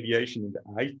it's a deviation in the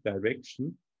I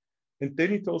direction. And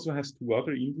then it also has 2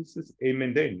 other indices, M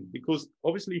and N, because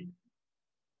obviously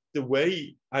the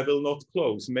way I will not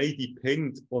close may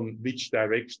depend on which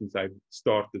directions I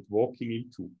started walking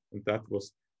into. And that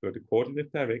was for the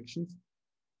coordinate directions.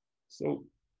 So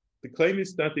the claim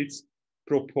is that it's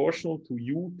proportional to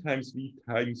U times V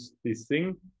times this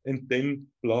thing, and then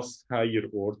plus higher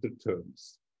order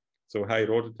terms. So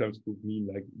higher order terms could mean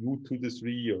like U to the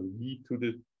 3 or V to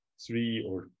the 3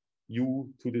 or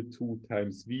U to the 2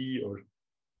 times V or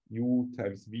U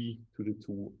times V to the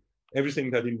 2. Everything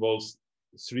that involves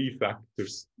 3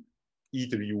 factors,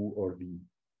 either U or V.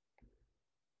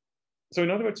 So in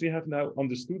other words, we have now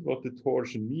understood what the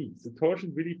torsion means. The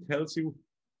torsion really tells you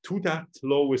to that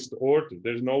lowest order.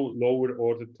 There's no lower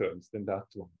order terms than that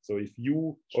one. So if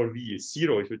U or V is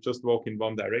 0, if you just walk in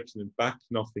one direction and back,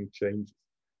 nothing changes.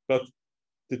 But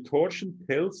the torsion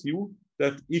tells you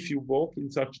that if you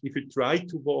try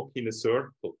to walk in a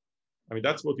circle, I mean,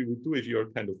 that's what you would do if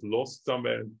you're kind of lost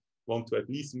somewhere and want to at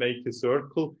least make a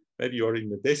circle. Maybe you're in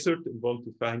the desert and want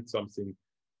to find something,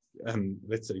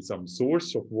 let's say some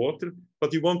source of water,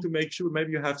 but you want to make sure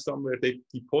maybe you have somewhere they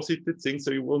deposited things.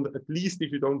 So you want, at least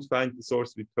if you don't find the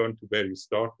source, return to where you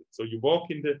started. So you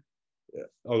walk in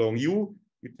along you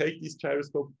take this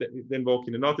gyroscope, then walk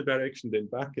in another direction, then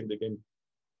back and again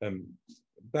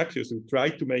back. So try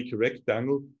to make a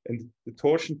rectangle, and the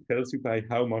torsion tells you by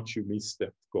how much you miss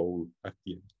that goal at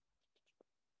the end.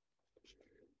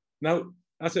 Now,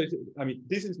 as I mean,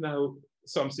 this is now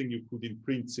something you could in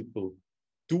principle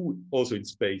do also in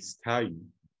space-time.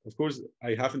 Of course,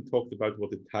 I haven't talked about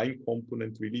what the time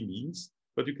component really means,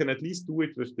 but you can at least do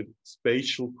it with the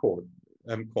spatial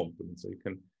component. So you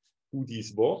can do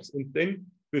these walks and then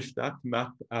with that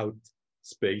map out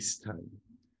space-time.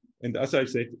 And as I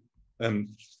said,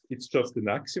 it's just an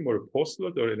axiom or a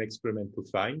postulate or an experimental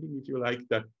finding, if you like,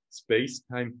 that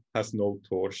space-time has no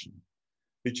torsion,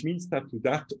 which means that to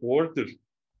that order,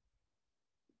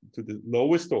 to the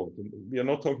lowest order, we are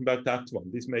not talking about that one.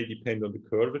 This may depend on the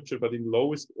curvature, but in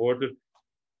lowest order,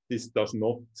 this does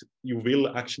not, you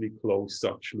will actually close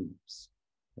such loops.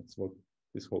 That's what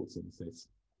this whole thing says.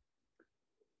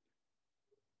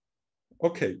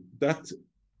 Okay, that,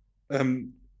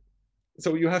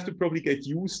 so you have to probably get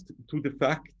used to the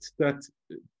fact that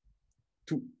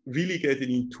to really get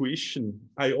an intuition,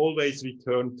 I always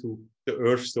return to the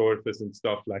Earth surface and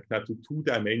stuff like that, to 2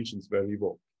 dimensions where we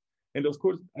walk. And of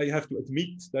course, I have to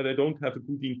admit that I don't have a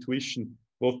good intuition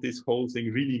what this whole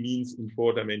thing really means in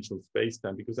 4-dimensional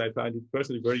space-time, because I find it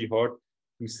personally very hard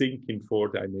to think in 4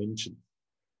 dimensions.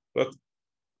 But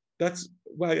that's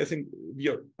why I think we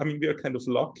are kind of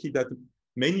lucky that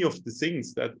many of the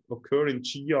things that occur in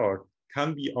GR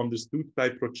can be understood by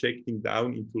projecting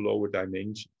down into lower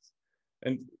dimensions.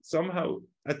 And somehow,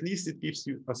 at least it gives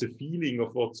us a feeling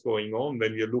of what's going on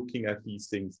when we are looking at these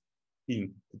things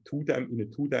in a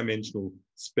 2-dimensional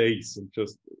space, and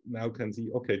just now can see,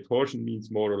 okay, torsion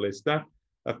means more or less that.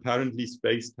 Apparently,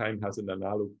 space-time has an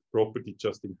analog property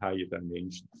just in higher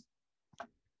dimensions.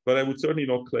 But I would certainly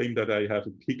not claim that I have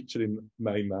a picture in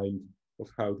my mind of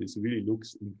how this really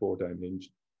looks in 4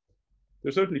 dimensions. There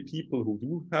are certainly people who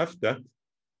do have that,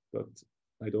 but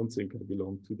I don't think I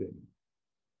belong to them.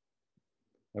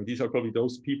 And these are probably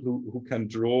those people who can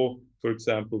draw, for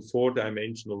example,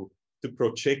 4-dimensional, the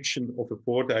projection of a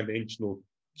 4-dimensional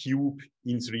cube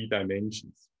in 3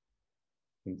 dimensions.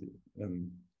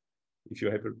 And if you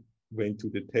ever went to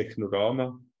the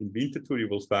Technorama in Winterthur, you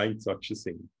will find such a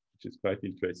thing, which is quite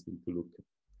interesting to look at.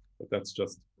 But that's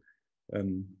just,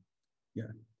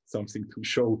 something to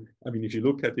show. I mean, if you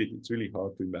look at it, it's really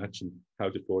hard to imagine how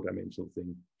the 4-dimensional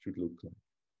thing should look like.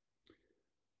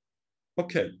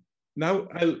 Okay, now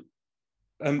I'll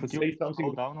Could say you something.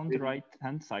 Scroll down on the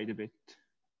right-hand side a bit?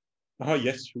 Ah,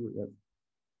 yes, sure. Yeah.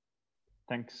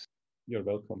 Thanks. You're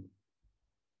welcome.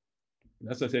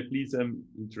 As I said, please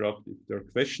interrupt if there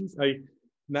are questions. I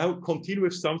now continue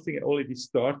with something I already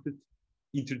started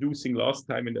introducing last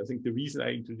time, and I think the reason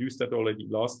I introduced that already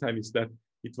last time is that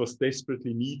it was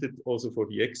desperately needed also for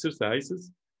the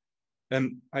exercises.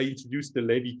 And I introduced the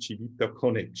Levi-Civita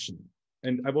connection.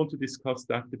 And I want to discuss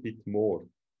that a bit more,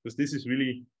 because this is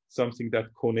really something that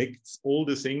connects all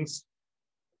the things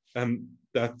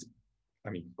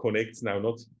connects now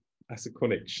not as a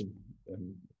connection.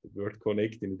 The word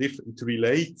connect in a different, it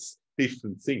relates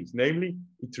different things. Namely,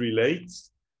 it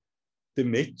relates the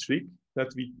metric that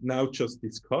we now just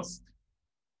discussed.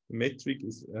 The metric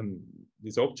is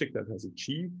this object that has a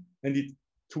G, and it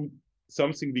to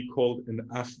something we call an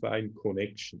affine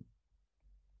connection.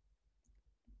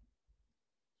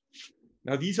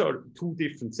 Now, these are two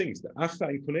different things. The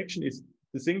affine connection is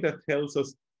the thing that tells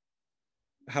us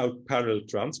how parallel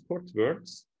transport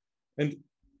works. And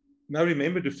now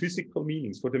remember the physical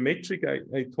meanings. For the metric,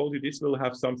 I told you this will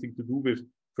have something to do with,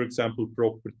 for example,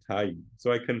 proper time.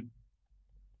 So I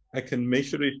can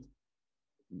measure it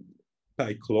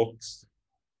by clocks.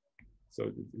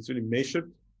 So it's really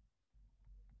measured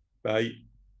by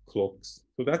clocks.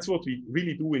 So that's what we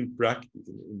really do in practice,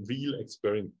 in real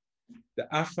experiment. The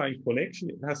affine connection,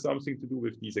 it has something to do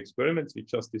with these experiments we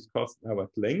just discussed now at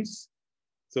length.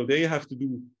 So they have to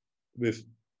do with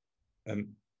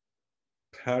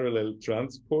parallel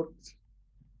transport.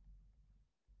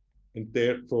 And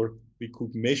therefore, we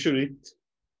could measure it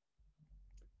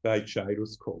by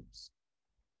gyroscopes.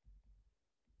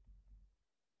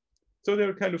 So there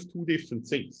are kind of two different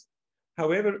things.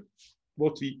 However,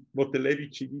 what the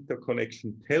Levi-Civita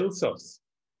connection tells us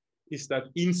is that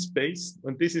in space,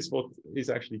 and this is what is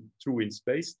actually true in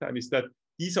space-time, is that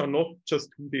these are not just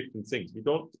two different things. We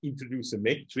don't introduce a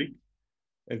metric,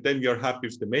 and then we are happy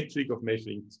with the metric of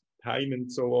measuring time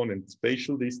and so on, and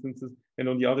spatial distances. And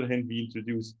on the other hand, we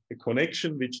introduce a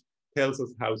connection which tells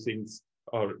us how things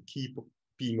keep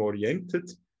being oriented.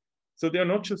 So they are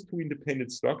not just two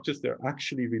independent structures, they're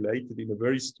actually related in a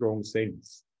very strong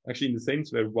sense. Actually, in the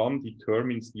sense where one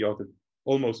determines the other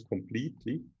almost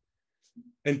completely.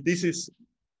 And this is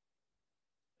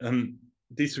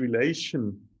this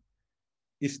relation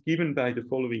is given by the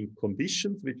following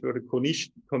conditions, which were the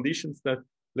conditions that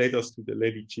led us to the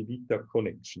Levi-Civita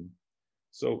connection.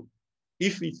 So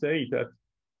if we say that,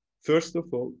 first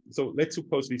of all, so let's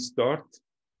suppose we start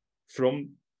from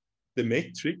the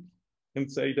metric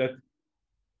and say that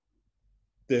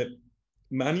the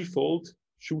manifold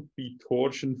should be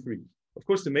torsion-free. Of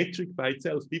course, the metric by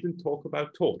itself didn't talk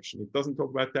about torsion. It doesn't talk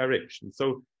about direction.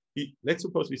 So let's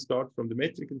suppose we start from the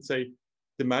metric and say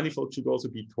the manifold should also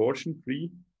be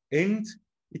torsion-free, and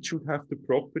it should have the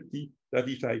property that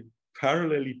if I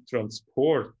parallelly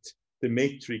transport the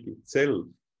metric itself,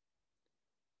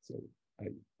 so I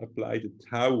apply the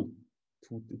tau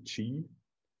to the G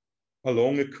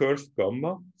along a curve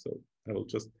gamma, so I will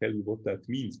just tell you what that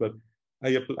means, but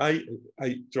I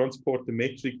transport the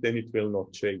metric, then it will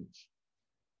not change.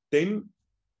 Then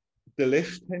the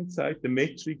left-hand side, the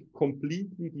metric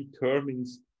completely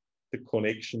determines the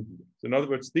connection here. So in other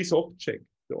words, this object,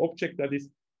 the object that is,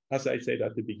 as I said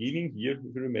at the beginning here,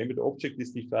 if you remember, the object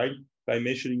is defined by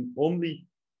measuring only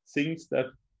things that,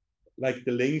 like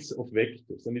the length of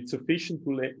vectors. And it's sufficient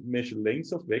to measure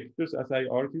length of vectors, as I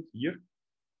argued here,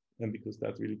 and because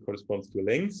that really corresponds to a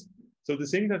length. So the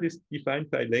thing that is defined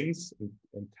by length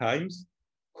and times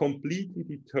completely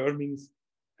determines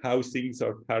how things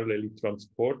are parallelly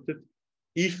transported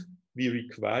if we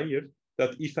require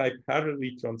that if I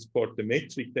parallelly transport the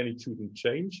metric, then it shouldn't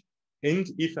change, and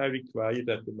if I require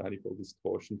that the manifold is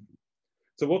torsion-free.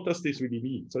 So what does this really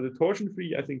mean? So the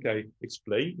torsion-free, I think I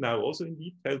explained now also in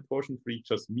detail. Torsion-free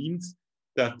just means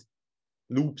that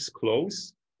loops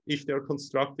close if they're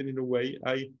constructed in a way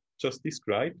I just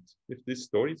described with this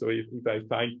story. So if I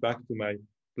find back to my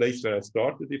place where I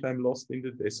started, if I'm lost in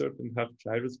the desert and have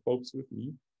gyroscopes with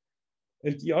me.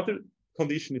 And the other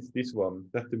condition is this one,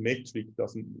 that the metric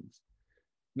doesn't move.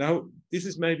 Now, this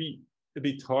is maybe a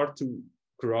bit hard to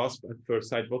grasp at first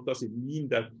sight. What does it mean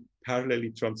that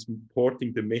parallelly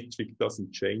transporting the metric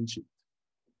doesn't change it?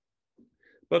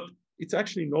 But it's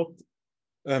actually not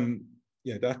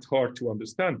that hard to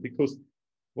understand, because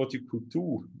what you could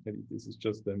do, and this is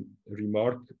just a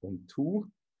remark on 2,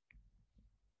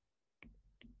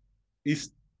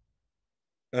 is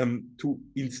to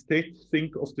instead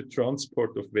think of the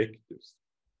transport of vectors.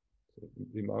 So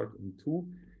remark on 2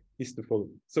 is the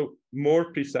following. So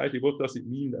more precisely, what does it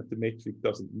mean that the metric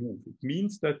doesn't move? It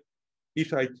means that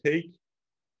if I take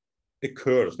a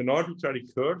curve, an arbitrary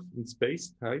curve in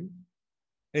space-time,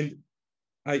 and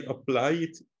I apply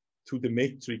it to the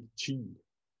metric G.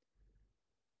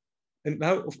 And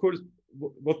now, of course,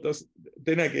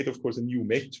 then I get, of course, a new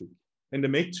metric. And the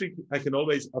metric I can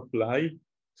always apply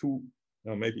to,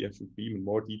 now maybe I should be even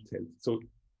more detailed. So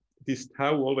this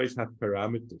tau always has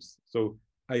parameters. So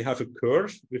I have a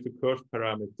curve with a curve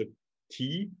parameter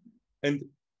t, and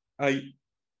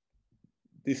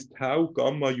this tau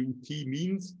gamma ut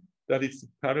means that it's a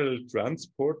parallel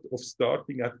transport of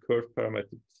starting at curve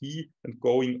parameter t and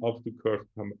going up to curve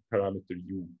parameter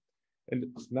u. And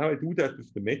now I do that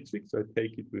with the metric, so I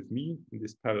take it with me in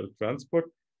this parallel transport.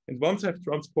 And once I've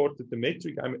transported the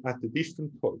metric, I'm at a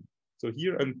different point. So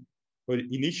here I'm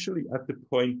initially at the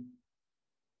point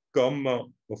gamma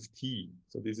of t.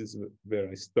 So this is where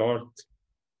I start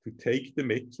to take the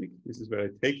metric. This is where I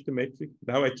take the metric.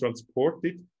 Now I transport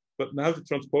it, but now the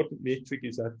transported metric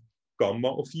is at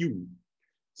gamma of u.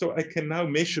 So I can now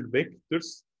measure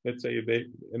vectors, let's say a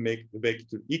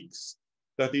vector x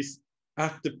that is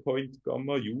at the point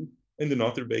gamma u, and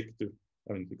another vector,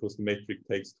 because the metric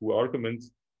takes two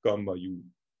arguments, gamma u.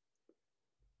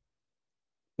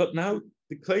 But now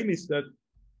the claim is that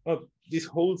this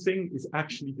whole thing is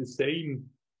actually the same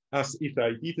as if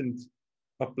I didn't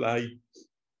apply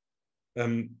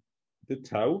the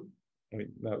tau. I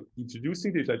mean, now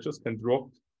introducing this, I just can drop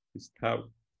this tau.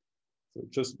 So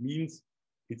it just means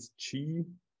it's g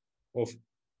of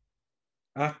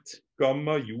at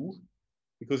gamma u,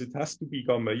 because it has to be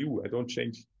gamma u. I don't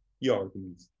change the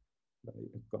arguments by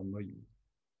gamma u.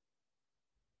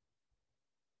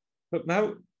 But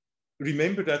now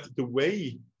remember that the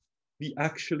way we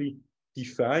actually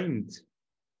defined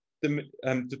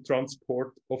the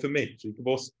transport of a metric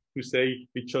was to say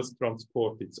we just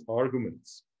transport its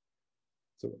arguments.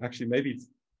 So actually, maybe it's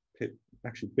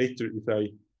actually better if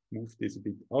I move this a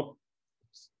bit up.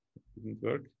 Oops, it didn't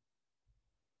work.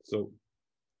 So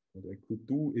what I could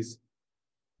do is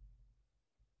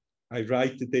I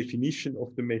write the definition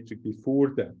of the metric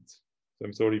before that. So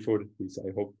I'm sorry for this.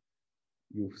 I hope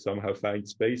you somehow find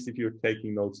space if you're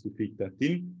taking notes to fit that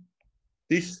in.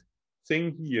 This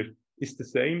thing here is the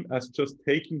same as just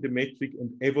taking the metric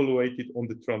and evaluate it on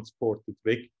the transported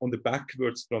on the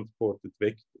backwards transported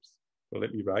vectors. So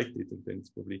let me write it, and then it's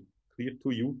probably clear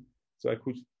to you. So I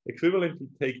could equivalently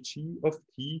take g of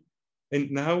t and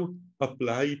now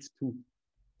apply it to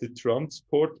the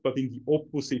transport, but in the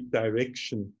opposite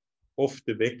direction of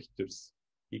the vectors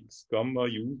x gamma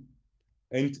u.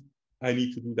 And I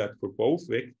need to do that for both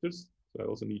vectors. So I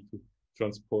also need to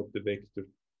transport the vector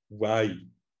y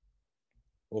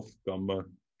of gamma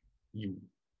u.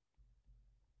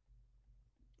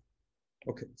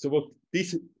 Okay, so what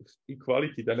this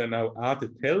equality that I now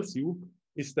added tells you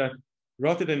is that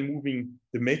rather than moving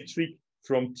the metric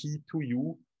from t to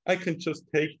u, I can just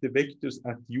take the vectors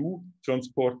at u,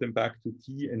 transport them back to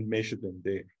t, and measure them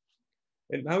there.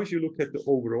 And now if you look at the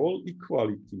overall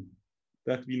equality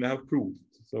that we now proved,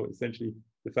 so essentially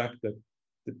the fact that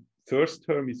the first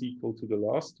term is equal to the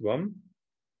last one,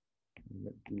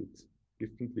 let's do it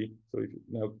differently. So if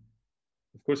now,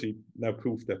 of course, we now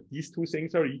prove that these two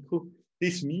things are equal.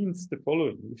 This means the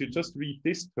following. If you just read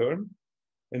this term,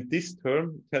 and this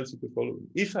term tells you the following.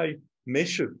 If I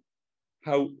measure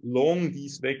how long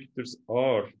these vectors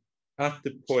are at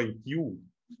the point u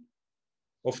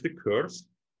of the curve,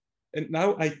 and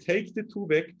now I take the two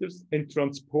vectors and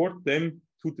transport them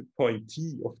to the point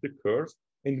t of the curve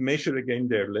and measure again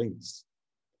their lengths,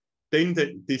 then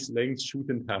this length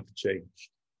shouldn't have changed.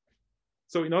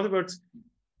 So in other words,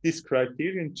 this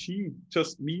criterion G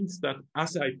just means that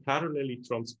as I parallelly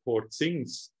transport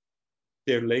things,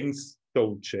 their lengths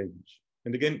don't change.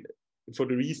 And again, for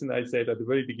the reason I said at the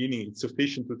very beginning, it's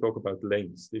sufficient to talk about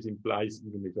lengths. This implies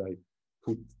even if I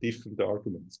put different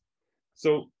arguments.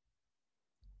 So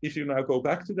if you now go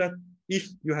back to that, if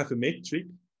you have a metric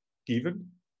given,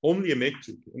 only a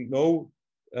metric and no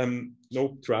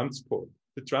transport,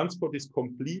 the transport is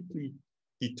completely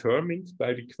determined by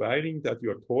requiring that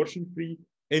you are torsion-free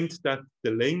and that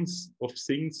the lengths of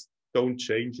things don't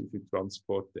change if you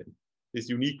transport them. This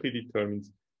uniquely determines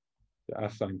the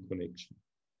affine connection.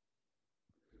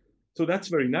 So that's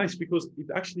very nice because it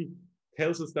actually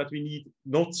tells us that we need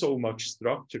not so much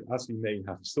structure as we may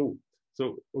have thought.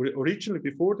 So originally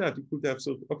before that, you could have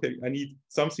thought, okay, I need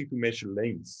something to measure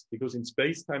lengths because in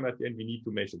space-time at the end, we need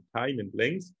to measure time and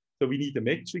length. So we need a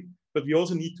metric, but we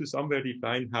also need to somewhere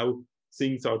define how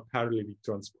things are parallelly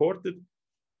transported,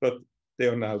 but they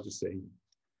are now the same.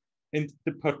 And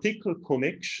the particular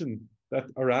connection that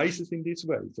arises in this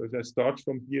way, so if I start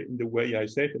from here in the way I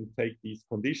said and take these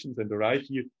conditions and arrive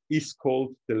here, is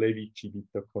called the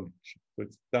Levi-Civita connection. So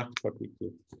it's that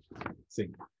particular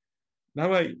thing.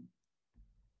 Now I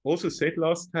also said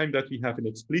last time that we have an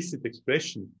explicit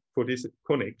expression for this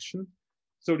connection.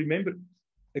 So remember,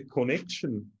 a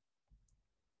connection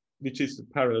which is the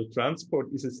parallel transport,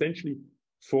 is essentially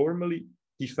formally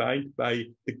defined by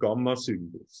the gamma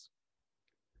symbols.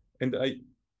 And I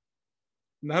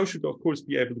now should, of course,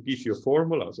 be able to give you a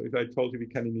formula. So if I told you we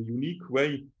can, in a unique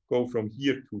way, go from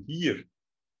here to here,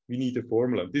 we need a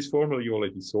formula. This formula you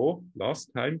already saw last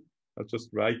time. I'll just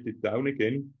write it down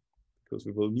again because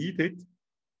we will need it.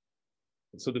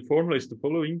 So the formula is the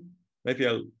following. Maybe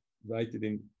I'll write it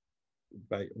in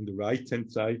on the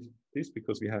right-hand side, this,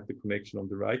 because we have the connection on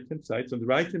the right-hand side. So on the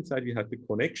right-hand side, we have the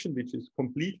connection, which is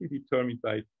completely determined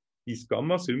by these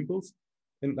gamma symbols.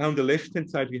 And now on the left-hand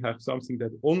side, we have something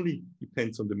that only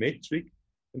depends on the metric.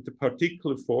 And the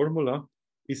particular formula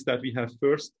is that we have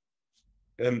first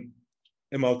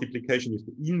a multiplication with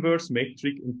the inverse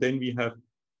metric, and then we have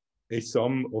a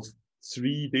sum of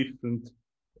 3 different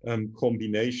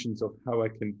combinations of how I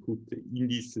can put the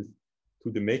indices to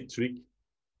the metric.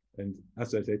 And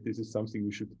as I said, this is something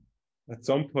we should at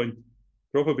some point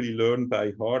probably learn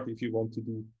by heart if you want to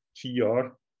do GR,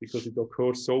 because it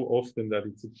occurs so often that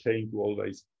it's a pain to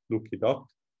always look it up.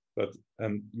 But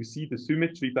you see the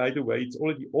symmetry, by the way, it's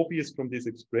already obvious from this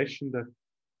expression that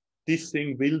this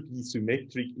thing will be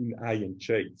symmetric in I and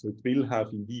J. So it will have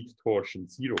indeed torsion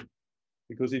 0.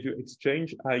 Because if you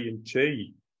exchange I and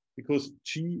J, because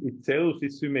G itself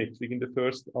is symmetric in the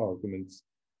first arguments,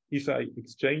 if I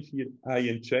exchange here I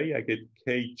and J, I get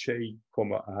Kj,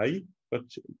 I, but,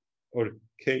 or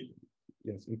K,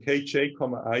 yes, and Kj,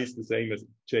 I is the same as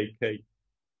Jk,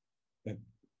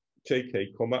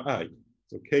 Jk, I.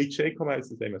 So Kj, I is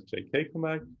the same as Jk,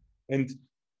 I. And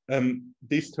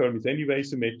this term is anyway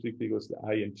symmetric because the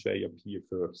I and J appear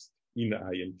first in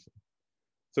I and J.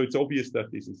 So it's obvious that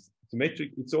this is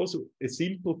symmetric. It's also a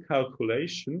simple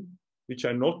calculation, which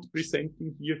I'm not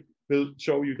presenting here, will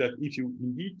show you that if you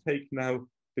indeed take now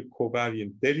the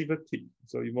covariant derivative,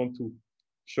 so you want to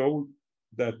show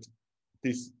that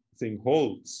this thing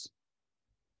holds,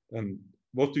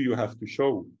 what do you have to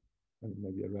show? And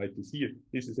maybe I write this here.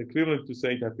 This is equivalent to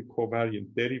say that the covariant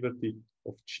derivative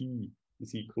of G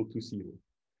is equal to 0.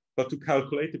 But to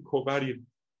calculate the covariant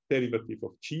derivative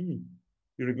of G,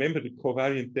 you remember the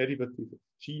covariant derivative of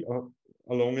G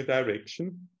along a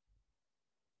direction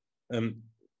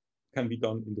can be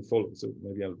done in the following. So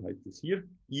maybe I'll write this here.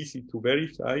 Easy to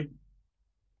verify.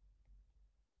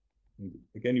 And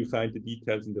again, you find the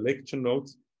details in the lecture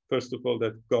notes. First of all,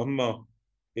 that gamma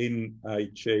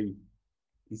Nij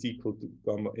is equal to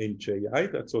gamma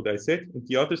Nji. That's what I said. And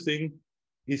the other thing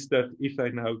is that if I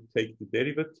now take the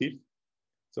derivative,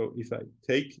 so if I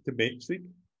take the metric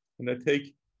and I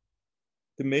take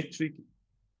the metric,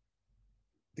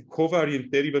 the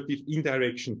covariant derivative in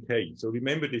direction k. So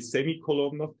remember this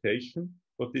semicolon notation.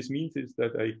 What this means is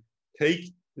that I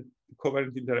take the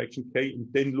covariant in direction k and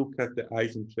then look at the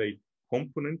i's and j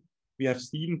component. We have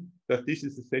seen that this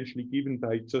is essentially given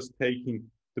by just taking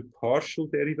the partial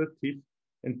derivative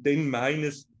and then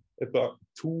minus about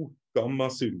 2 gamma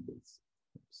symbols.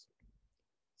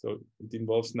 So it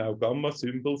involves now gamma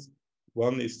symbols.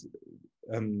 One is,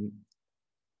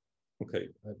 okay,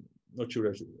 I'm not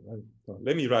sure.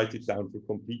 Let me write it down for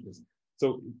completeness.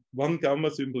 So one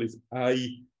gamma symbol is I,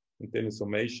 and then a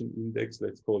summation index,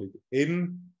 let's call it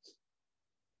M.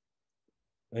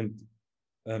 And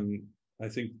I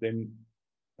think then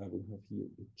I will have here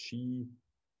a G,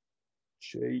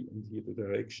 J, and here the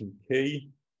direction K,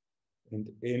 and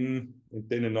N, and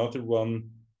then another one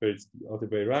where it's the other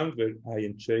way around, where I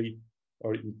and J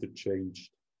are interchanged.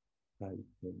 I,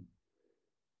 N.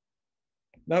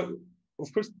 Now,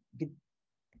 of course,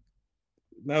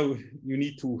 now you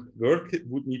need to work a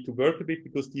bit,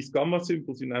 because these gamma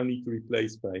symbols you now need to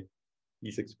replace by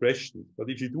these expressions. But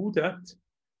if you do that,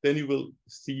 then you will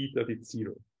see that it's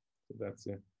 0. So that's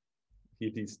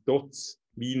here these dots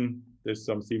mean there's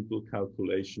some simple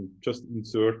calculation, just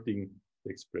inserting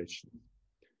the expression.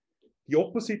 The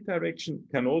opposite direction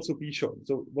can also be shown.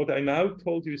 So what I now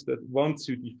told you is that once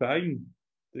you define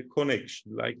the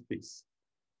connection like this,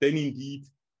 then indeed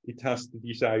it has the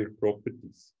desired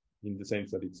properties, in the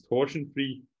sense that it's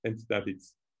torsion-free and that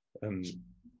its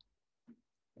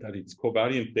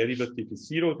covariant derivative is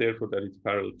 0, therefore that its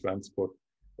parallel transport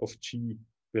of G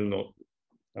will not,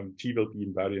 G will be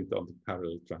invariant under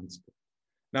parallel transport.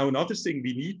 Now another thing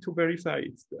we need to verify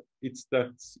it's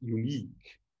that's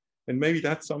unique, and maybe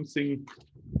that's something.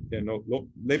 Yeah, no,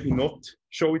 let me not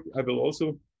show it. I will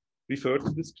also refer to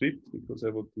the script because I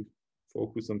want to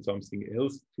focus on something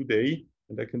else today,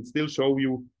 and I can still show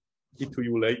you it to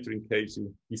you later in case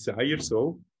you desire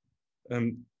so.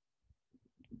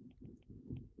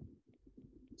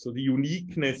 So the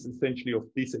uniqueness essentially of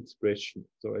this expression.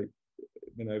 So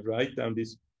when I write down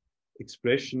this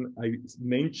expression I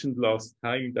mentioned last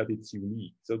time that it's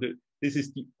unique. So this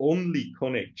is the only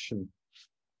connection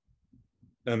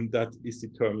that is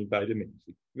determined by the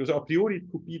metric. Because a priori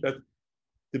it could be that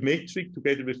the metric,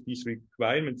 together with these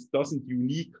requirements, doesn't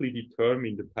uniquely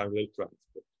determine the parallel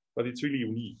transport, but it's really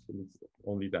unique, and it's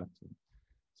only that one.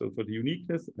 So for the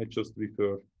uniqueness, I just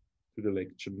refer to the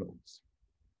lecture notes.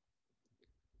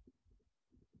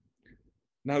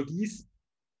 Now these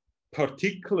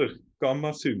particular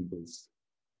gamma symbols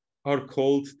are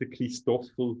called the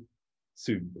Christoffel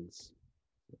symbols.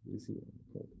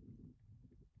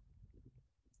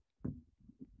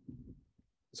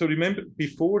 So remember,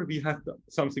 before we had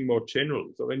something more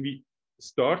general. So when we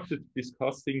started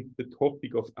discussing the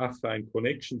topic of affine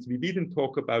connections, we didn't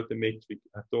talk about the metric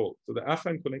at all. So the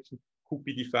affine connection could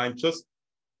be defined just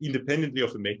independently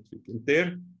of a metric. And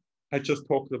there, I just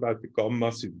talked about the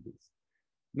gamma symbols.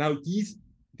 Now,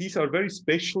 these are very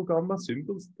special gamma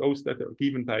symbols, those that are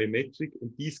given by a metric, and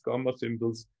these gamma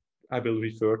symbols I will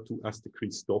refer to as the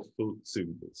Christoffel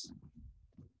symbols.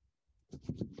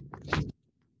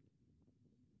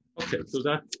 Okay, so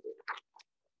that,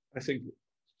 I think,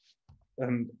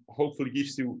 hopefully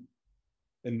gives you,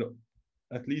 and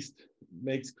at least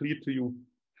makes clear to you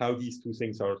how these two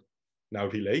things are now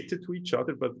related to each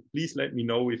other, but please let me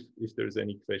know if there's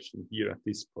any question here at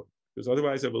this point, because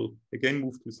otherwise I will again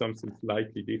move to something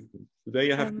slightly different.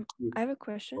 Today I have a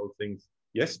question. All things.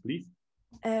 Yes, please.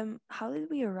 How did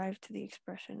we arrive to the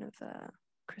expression of the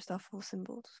Christoffel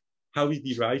symbols? How we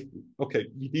derived it? Okay,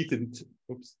 we didn't.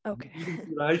 Oops. Okay. We didn't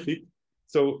derive it.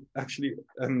 So actually,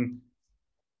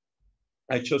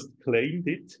 I just claimed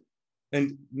it,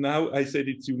 and now I said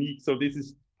it's unique. So this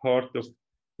is part of,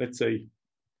 let's say,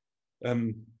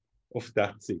 of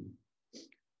that thing.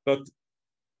 But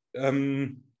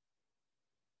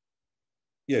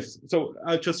yes, so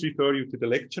I'll just refer you to the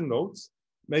lecture notes.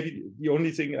 Maybe the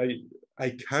only thing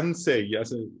I can say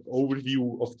as an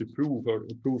overview of the proof or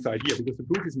the proof idea, because the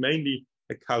proof is mainly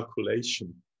a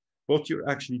calculation. What you're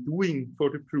actually doing for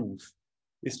the proof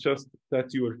is just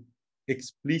that you're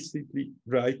explicitly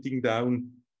writing down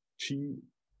G.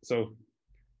 So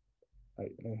I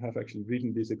have actually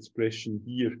written this expression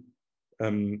here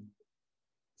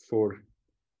for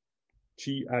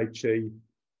Gij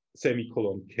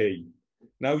semicolon K.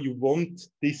 Now you want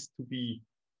this to be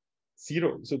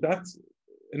 0. So that's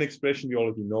an expression we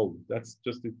already know. That's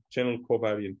just a general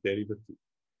covariant derivative.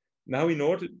 Now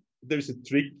there's a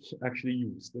trick actually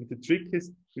used. And the trick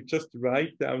is you just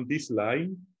write down this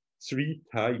line 3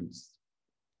 times.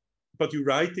 But you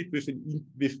write it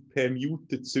with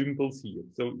permuted symbols here.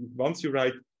 So once you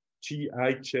write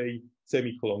Gij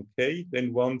semicolon K,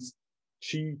 then once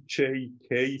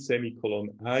Gjk semicolon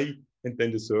I, and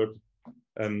then the third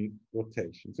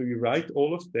rotation. So you write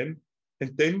all of them,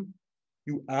 and then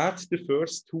you add the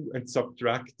first 2 and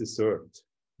subtract the third,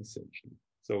 essentially.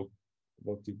 So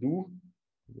what you do,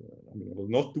 I mean, I will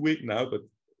not do it now, but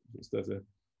just as a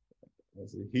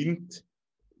hint,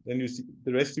 then you see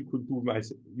the rest you could do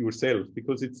yourself,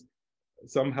 because it's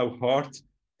somehow hard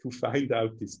to find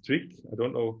out this trick. I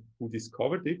don't know who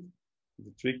discovered it.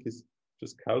 The trick is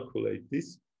just calculate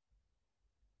this.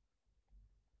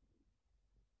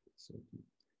 So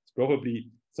it's probably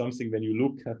something when you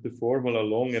look at the formula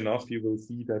long enough, you will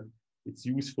see that it's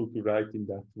useful to write in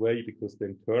that way, because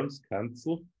then terms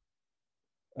cancel.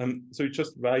 So you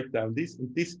just write down this,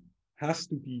 and this has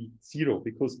to be 0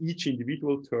 because each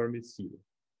individual term is 0.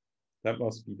 That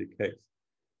must be the case.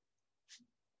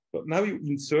 But now you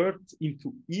insert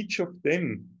into each of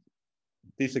them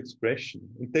this expression,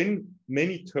 and then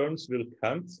many terms will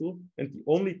cancel, and the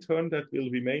only term that will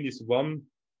remain is one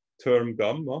term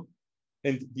gamma,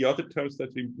 and the other terms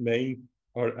that remain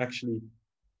are actually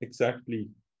exactly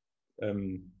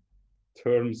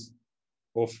terms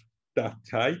of that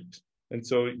type, and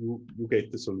so you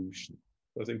get the solution.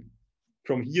 So I think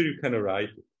from here you can arrive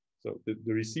it. So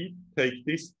the receipt, take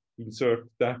this, insert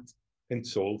that, and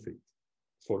solve it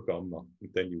for gamma, and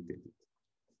then you get it.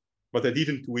 But I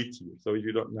didn't do it here, so if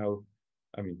you don't know,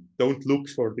 I mean, don't look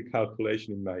for the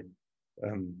calculation in my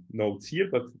notes here,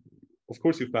 but of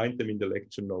course you find them in the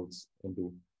lecture notes on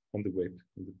the web,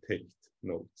 in the text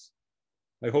notes.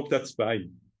 I hope that's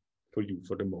fine for you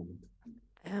for the moment.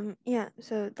 Yeah,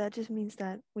 so that just means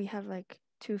that we have like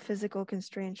 2 physical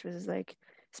constraints, which is like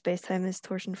space-time is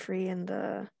torsion-free and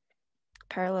the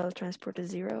parallel transport is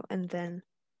 0, and then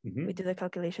we do the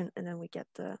calculation and then we get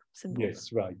the symbol.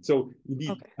 Yes, right. So indeed,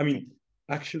 okay, I mean,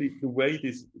 actually the way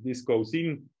this goes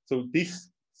in, so this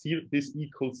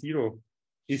equals 0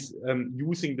 is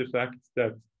using the fact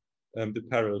that the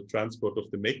parallel transport of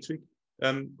the metric,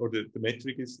 or the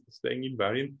metric is staying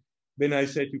invariant. when I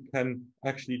said you can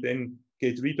actually then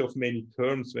get rid of many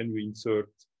terms when you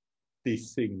insert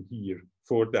this thing here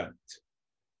for that,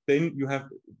 then you have,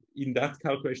 in that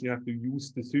calculation, you have to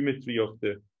use the symmetry of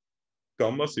the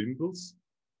gamma symbols,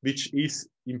 which is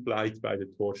implied by the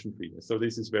torsion freeness. So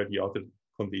this is where the other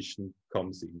condition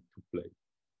comes into play.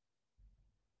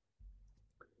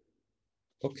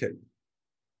 Okay.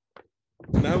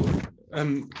 Now,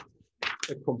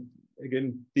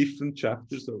 again, different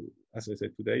chapters. So as I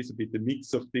said, today is a bit a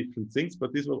mix of different things,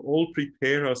 but this will all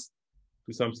prepare us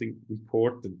to something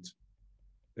important.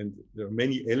 And there are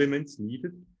many elements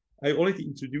needed. I already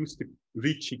introduced the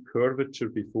Ricci curvature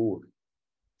before,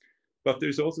 but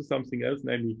there's also something else,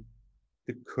 namely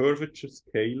the curvature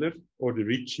scalar, or the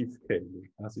Ricci scalar,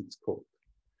 as it's called.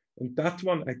 And that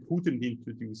one I couldn't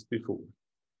introduce before.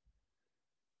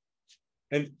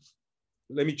 And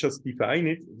let me just define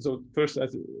it. So first,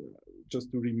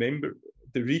 just to remember,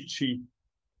 the Ricci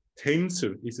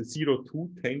tensor is a 0-2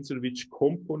 tensor, which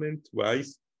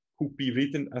component-wise could be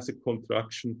written as a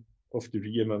contraction of the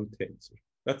Riemann tensor.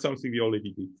 That's something we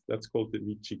already did. That's called the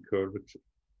Ricci curvature.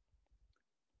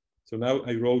 So now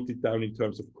I wrote it down in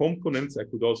terms of components. I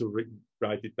could also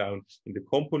write it down in the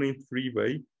component-free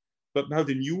way. But now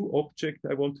the new object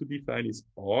I want to define is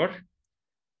R.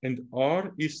 And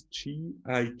R is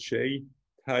Gij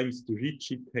times the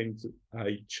Ricci tensor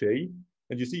Ij.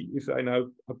 And you see, if I now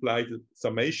apply the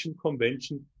summation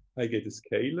convention, I get a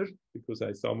scalar because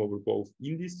I sum over both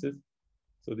indices.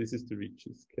 So this is the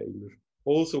Ricci scalar,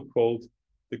 also called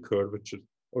the curvature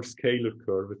or scalar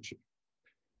curvature.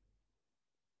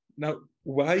 Now,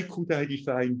 why could I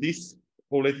define this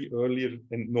already earlier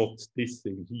and not this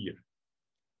thing here?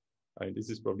 And this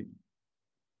is probably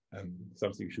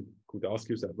something you could ask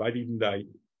yourself. Why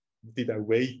did I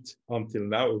wait until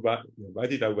now? Or why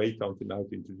did I wait until now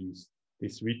to introduce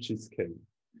this Ricci scale?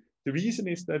 The reason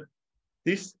is that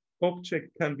this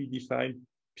object can be defined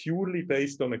purely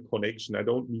based on a connection. I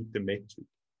don't need the metric.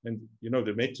 And you know,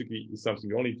 the metric is something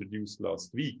we only introduced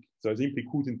last week. So I simply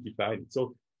couldn't define it.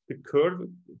 So the curve,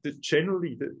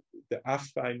 generally the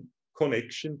affine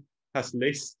connection has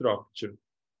less structure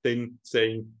than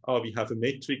saying, oh, we have a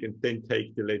metric and then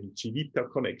take the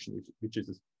Levi-Civita connection, which is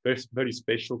a very, very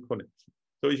special connection.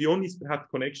 So if you only had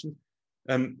connection,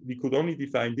 we could only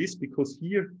define this because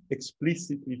here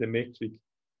explicitly the metric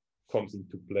comes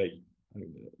into play. I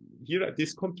mean, here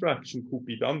this contraction could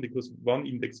be done because one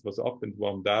index was up and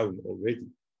one down already.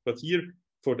 But here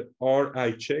for the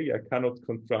Rij, I cannot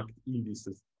contract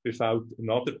indices without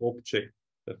another object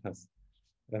that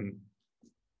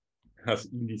has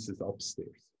indices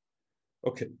upstairs.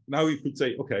 Okay, now we could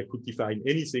say, okay, I could define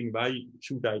anything. Why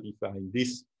should I define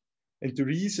this? And the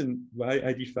reason why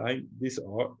I define this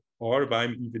R, why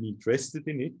I'm even interested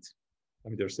in it, I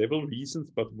mean, there are several reasons,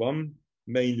 but one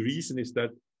main reason is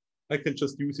that I can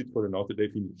just use it for another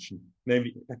definition.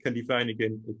 Namely, I can define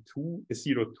again a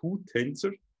 0-2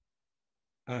 tensor,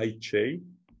 Ij,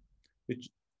 which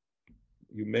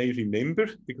you may remember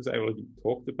because I already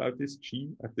talked about this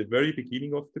G at the very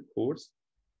beginning of the course.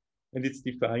 And it's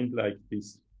defined like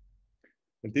this.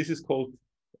 And this is called,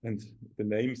 and the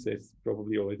name says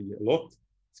probably already a lot,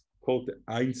 it's called the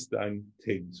Einstein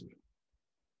tensor.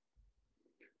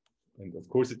 And of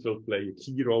course, it will play a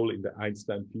key role in the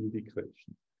Einstein field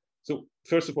equation. So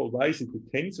first of all, why is it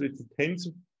a tensor? It's a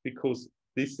tensor because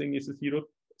this thing is a 0.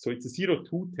 So it's a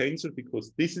 0-2 tensor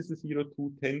because this is a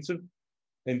 0-2 tensor.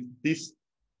 And this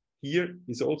here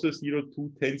is also a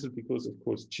 0-2 tensor because, of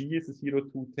course, G is a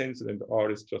 0-2 tensor and R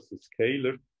is just a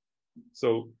scalar.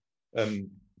 So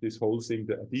this whole thing,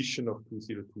 the addition of two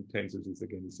 0-2 tensors is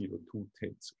again a 0-2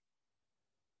 tensor.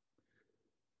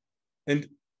 And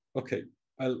okay,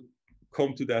 I'll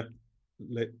come to that,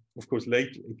 of course,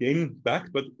 later again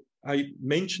back, but I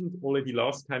mentioned already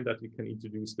last time that we can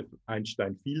introduce the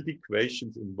Einstein field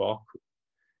equations in vacuum.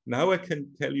 Now I can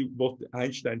tell you what the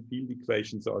Einstein field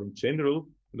equations are in general.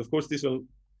 And of course,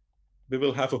 we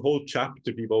will have a whole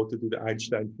chapter devoted to the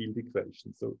Einstein field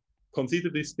equation. So consider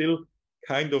this still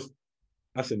kind of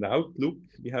as an outlook.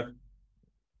 We have,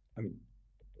 I mean,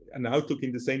 an outlook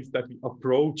in the sense that we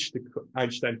approach the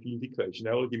Einstein field equation.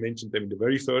 I already mentioned them in the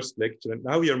very first lecture, and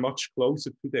now we are much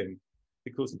closer to them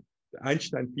because the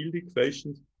Einstein field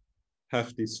equations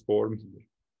have this form here.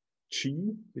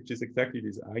 G, which is exactly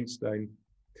this Einstein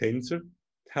tensor,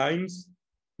 times,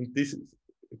 and this is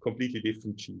a completely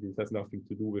different G. This has nothing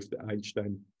to do with the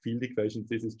Einstein field equations.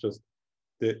 This is just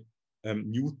the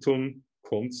Newton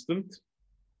constant.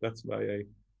 That's why I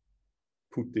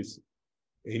put this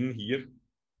in here.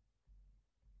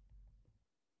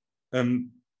 And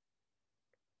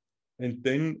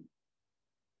then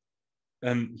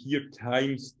here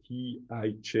times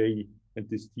Tij, and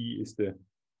this T is the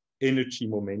energy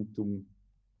momentum.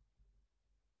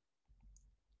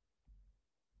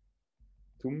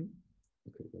 Okay,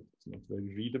 that's not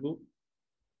very readable.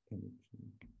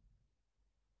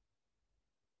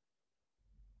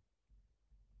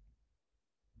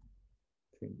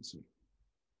 Tensor.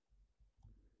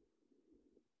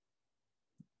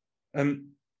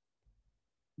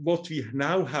 What we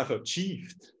now have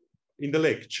achieved in the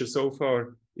lecture so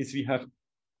far is we have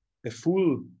a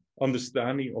full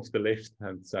understanding of the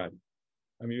left-hand side.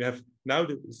 I mean, we have now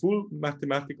the full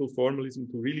mathematical formalism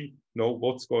to really know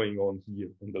what's going on here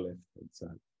on the left-hand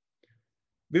side.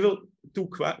 We will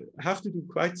have to do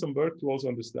quite some work to also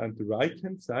understand the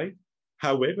right-hand side.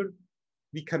 However,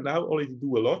 we can now already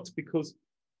do a lot because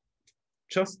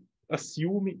just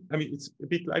assuming, I mean, it's a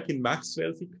bit like in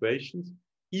Maxwell's equations,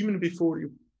 even before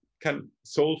you can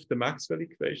solve the Maxwell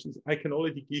equations, I can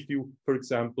already give you, for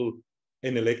example,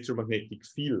 an electromagnetic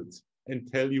field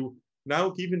and tell you, now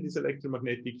given this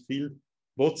electromagnetic field,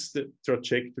 what's the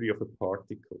trajectory of a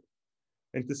particle?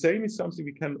 And the same is something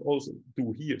we can also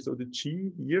do here. So the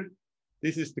G here,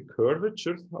 this is the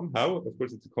curvature somehow. Of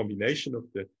course, it's a combination of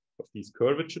these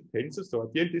curvature tensors. So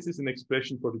at the end, this is an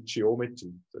expression for the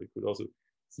geometry. So you could also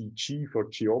see G for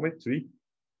geometry.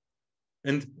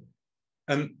 And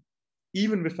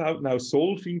even without now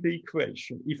solving the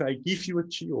equation, if I give you a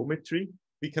geometry,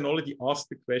 we can already ask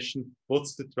the question,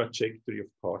 what's the trajectory of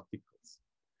particles?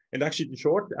 And actually the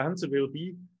short answer will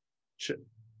be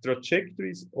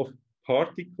trajectories of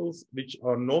particles which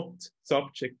are not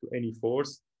subject to any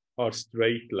force are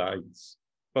straight lines.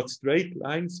 But straight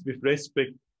lines with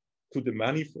respect to the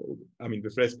manifold, I mean,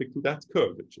 with respect to that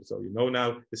curvature. So you know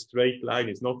now a straight line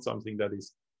is not something that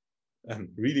is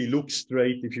really looks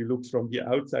straight. If you look from the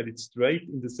outside, it's straight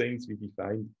in the sense we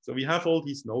defined. So we have all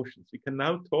these notions. We can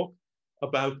now talk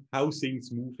about how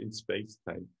things move in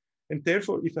space-time. And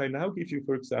therefore, if I now give you,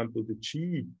 for example, the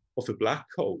G of a black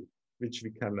hole, which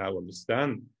we can now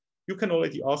understand, you can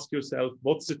already ask yourself,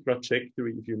 what's the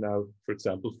trajectory if you now, for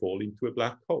example, fall into a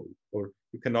black hole? Or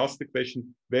you can ask the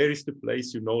question, where is the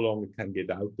place you no longer can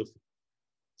get out of?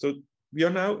 So we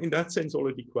are now, in that sense,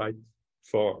 already quite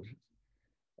far.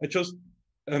 I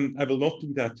will not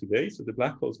do that today. So the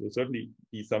black holes will certainly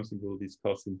be something we'll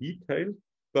discuss in detail.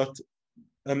 But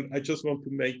I just want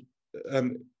to make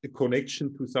a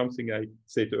connection to something I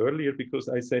said earlier, because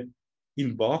I said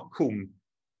in vacuum,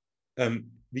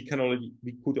 we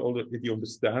could already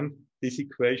understand this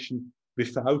equation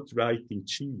without writing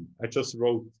G. I just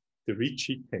wrote the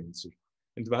Ricci tensor.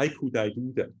 And why could I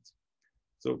do that?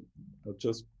 So I'll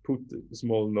just put a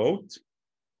small note.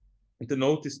 And the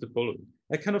note is the following.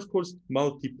 I can, of course,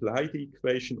 multiply the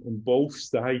equation on both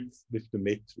sides with the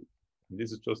metric. And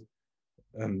this is just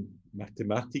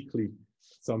mathematically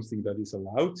something that is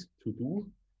allowed to do.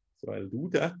 So I'll do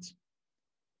that.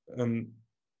 And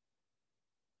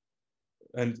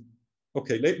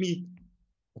okay,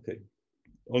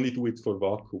 only do it for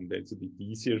vacuum. That's a bit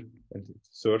easier and it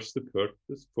serves the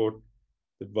purpose for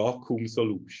the vacuum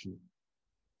solution.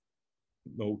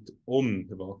 Note on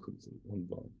the vacuum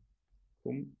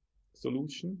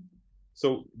solution.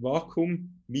 So vacuum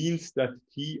means that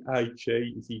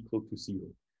Tij is equal to 0.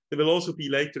 There will also be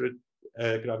later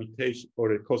a gravitation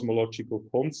or a cosmological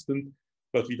constant,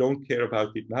 but we don't care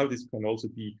about it now. This can also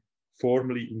be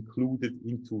formally included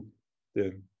into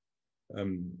the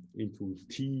into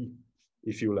T,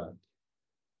 if you like.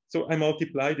 So I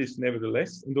multiply this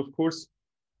nevertheless, and of course,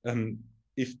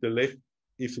 if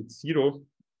it's 0,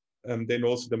 then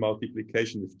also the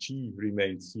multiplication with G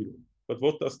remains 0. But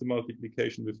what does the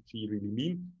multiplication with G really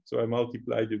mean? So I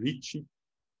multiply the Ricci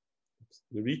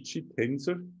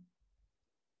tensor.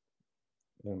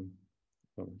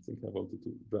 I think I wanted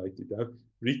to write it out.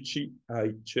 Ricci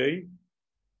Ij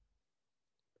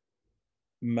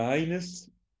minus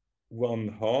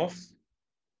 1/2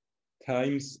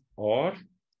 times R.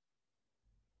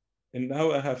 And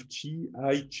now I have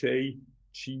Gij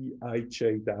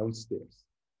downstairs.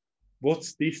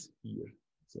 What's this here?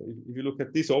 So if you look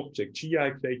at this object,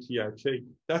 Gij,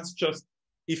 that's just,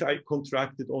 if I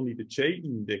contracted only the J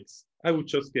index, I would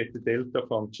just get the delta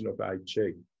function of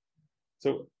Ij.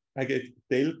 So I get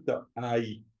delta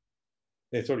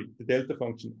the delta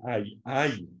function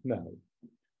I now.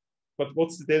 But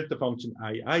what's the delta function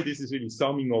I? This is really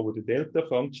summing over the delta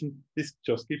function. This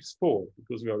just gives 4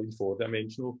 because we are in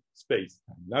 4-dimensional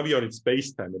space-time. Now we are in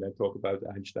space-time when I talk about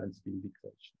Einstein's field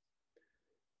equation.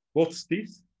 What's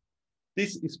this?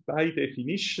 This is by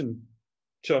definition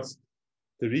just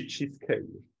the Ricci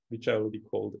scalar, which I already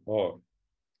called R.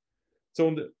 So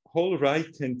on the whole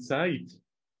right-hand side,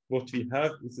 what we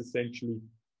have is essentially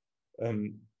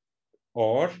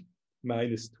r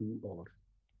minus 2r.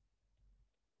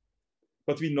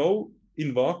 But we know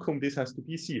in vacuum this has to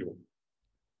be 0.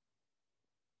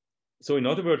 So in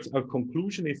other words, our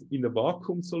conclusion is in the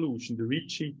vacuum solution, the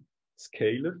Ricci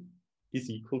scalar is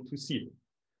equal to 0.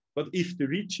 But if the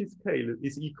Ricci scalar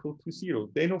is equal to 0,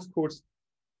 then of course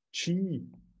G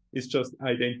is just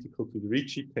identical to the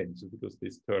Ricci tensor because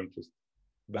this term just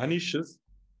vanishes.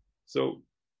 So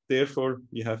therefore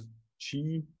we have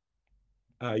G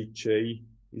Ij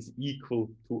is equal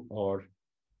to R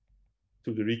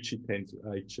to the Ricci tensor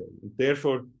Ij. And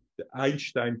therefore the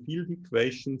Einstein field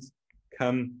equations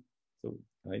can, so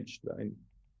Einstein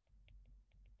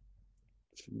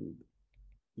field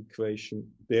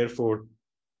equation therefore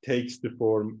takes the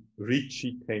form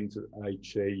Ricci tensor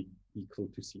Ij equal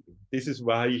to 0. This is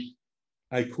why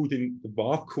I could, in the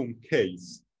vacuum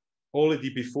case, already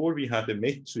before we had a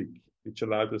metric, which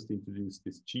allowed us to introduce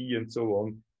this G and so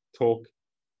on, talk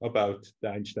about the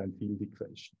Einstein field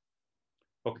equation.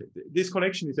 Okay, this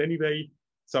connection is anyway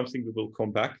something we will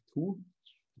come back to,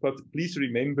 but please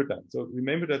remember that. So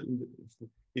remember that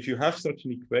if you have such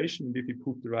an equation, and if you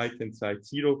put the right-hand side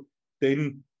 0,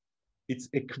 then it's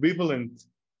equivalent.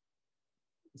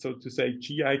 So to say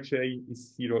Gij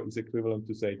is 0 is equivalent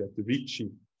to say that the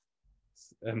Ricci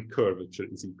curvature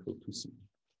is equal to 0.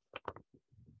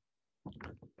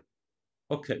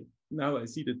 Okay, now I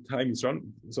see the time is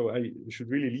run, so I should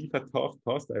really leave at half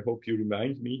past. I hope you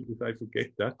remind me if I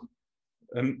forget that.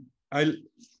 I'll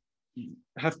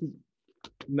have to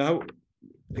now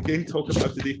again talk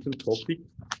about a different topic,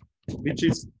 which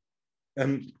is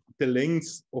the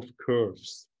length of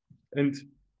curves. And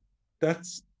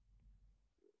that's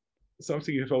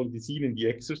something you've already seen in the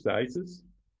exercises.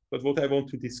 But what I want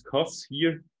to discuss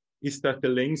here is that the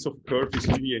length of curve is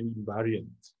really an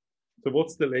invariant. So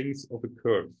what's the length of a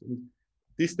curve? And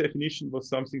this definition was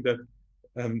something that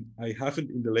I haven't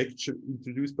in the lecture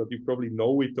introduced, but you probably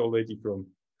know it already from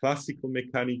classical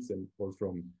mechanics and or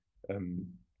from,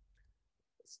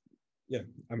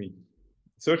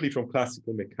 certainly from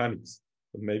classical mechanics,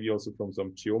 but maybe also from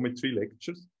some geometry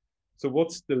lectures. So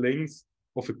what's the length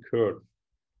of a curve?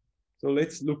 So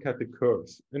let's look at the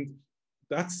curves. And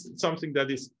that's something that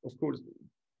is, of course,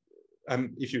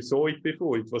 if you saw it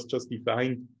before, it was just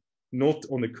defined not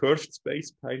on a curved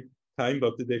space-time,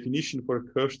 but the definition for a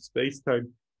curved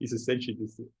space-time is essentially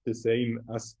the same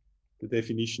as the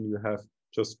definition you have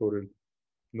just for a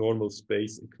normal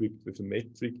space equipped with a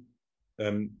metric,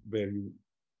 where you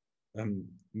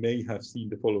may have seen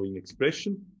the following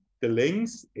expression. The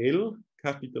length, L,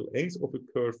 capital length of a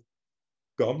curve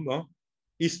gamma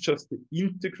is just the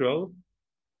integral.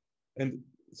 And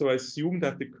so I assume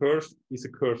that the curve is a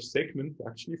curve segment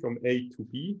actually from A to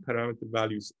B, parameter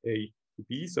values A to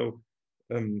B. So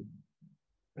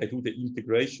I do the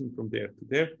integration from there to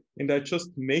there, and I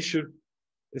just measure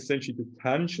essentially the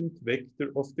tangent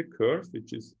vector of the curve,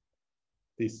 which is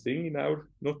this thing in our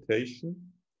notation.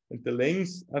 And the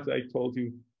length, as I told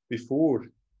you before,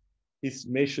 is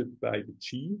measured by the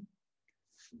G.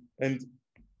 And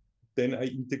then I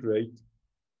integrate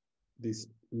this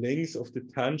length of the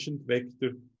tangent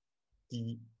vector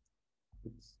dt.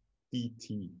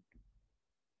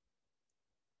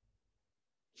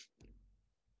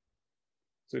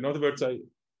 So in other words,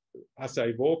 as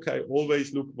I walk, I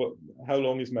always look how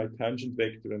long is my tangent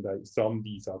vector, and I sum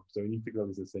these up. So an integral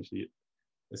is essentially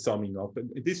a summing up. And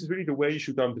this is really the way you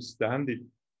should understand it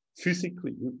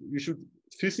physically. You should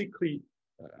physically,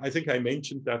 I think I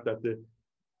mentioned that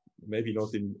maybe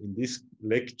not in this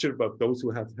lecture, but those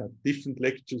who have had different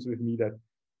lectures with me, that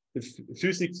the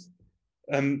physics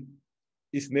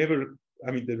is never,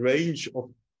 the range of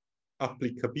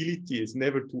applicability is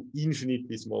never to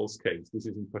infinitely small scales. This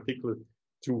is in particular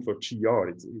true for GR.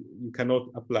 You cannot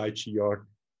apply GR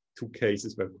to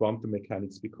cases where quantum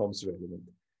mechanics becomes relevant.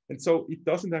 And so it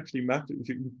doesn't actually matter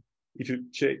if you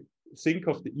think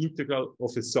of the integral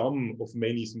of a sum of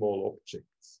many small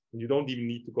objects. You don't even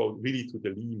need to go really to the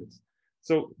limits.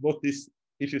 So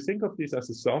if you think of this as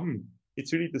a sum,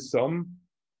 it's really the sum.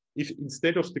 If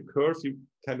instead of the curve, you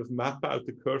kind of map out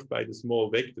the curve by the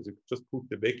small vectors, you just put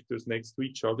the vectors next to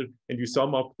each other and you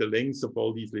sum up the lengths of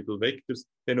all these little vectors,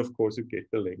 then of course you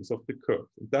get the length of the curve.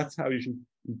 And that's how you should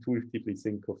intuitively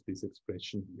think of this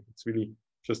expression here. It's really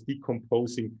just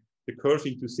decomposing the curve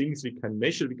into things we can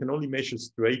measure. We can only measure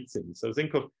straight things. So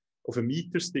think of a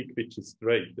meter stick which is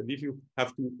straight. And if you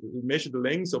have to measure the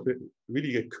length of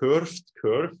really a curved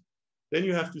curve, then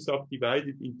you have to subdivide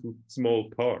it into small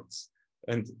parts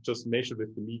and just measure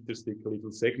with the meter stick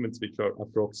little segments which are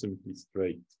approximately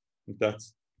straight. And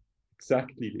that's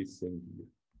exactly this thing here.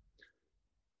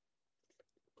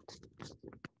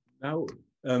 Now,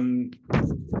 I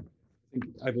think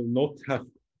I will not have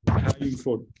time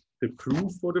for the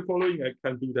proof for the following. I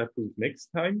can do that proof next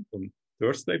time on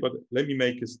Thursday, but let me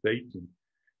make a statement.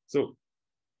 So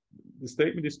the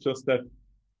statement is just that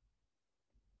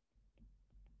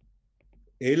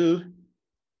L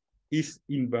is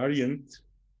invariant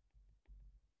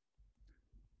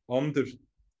under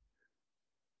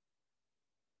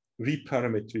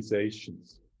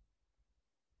reparametrizations.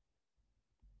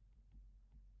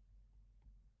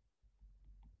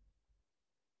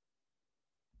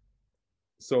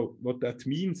 So what that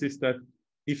means is that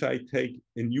if I take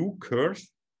a new curve,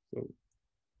 so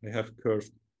I have curve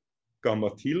gamma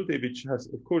tilde, which has,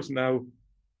 of course, now,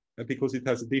 because it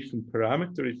has a different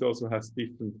parameter, it also has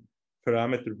different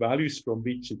parameter values from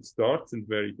which it starts and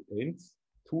where it ends,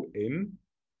 to n.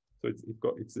 So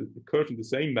it's a curve in the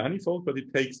same manifold, but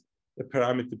it takes a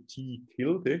parameter t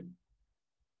tilde.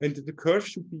 And the curve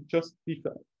should be just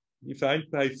defined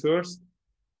by first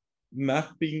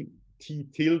mapping t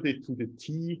tilde to the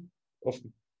t of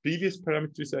the previous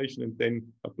parameterization and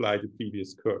then apply the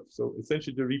previous curve. So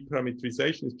essentially the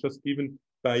reparameterization is just given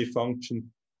by a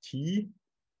function t,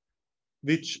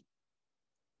 which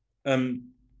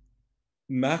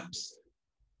maps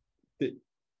the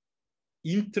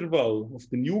interval of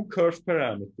the new curve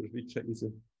parameter, which is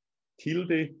a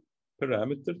tilde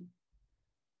parameter,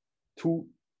 to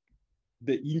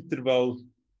the interval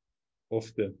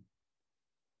of the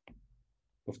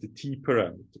t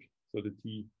parameter. So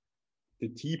the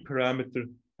t parameter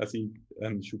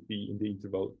should be in the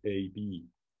interval a, b,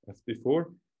 as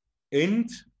before, and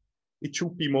it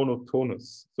should be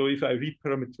monotonous. So if I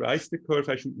reparameterize the curve,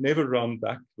 I should never run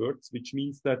backwards, which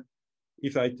means that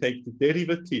if I take the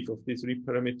derivative of this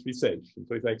reparameterization,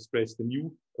 so if I express the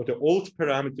new or the old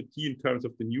parameter t in terms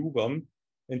of the new one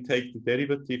and take the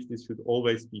derivative, this should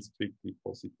always be strictly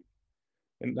positive.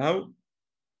 And now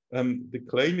the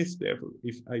claim is therefore,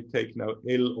 if I take now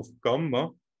L of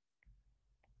gamma,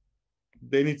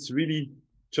 then it's really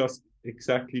just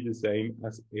exactly the same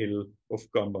as L of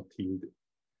gamma tilde.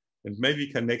 And maybe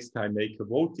we can next time make a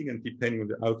voting, and depending on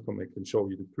the outcome, I can show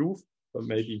you the proof, but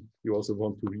maybe you also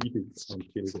want to read it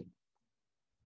until then.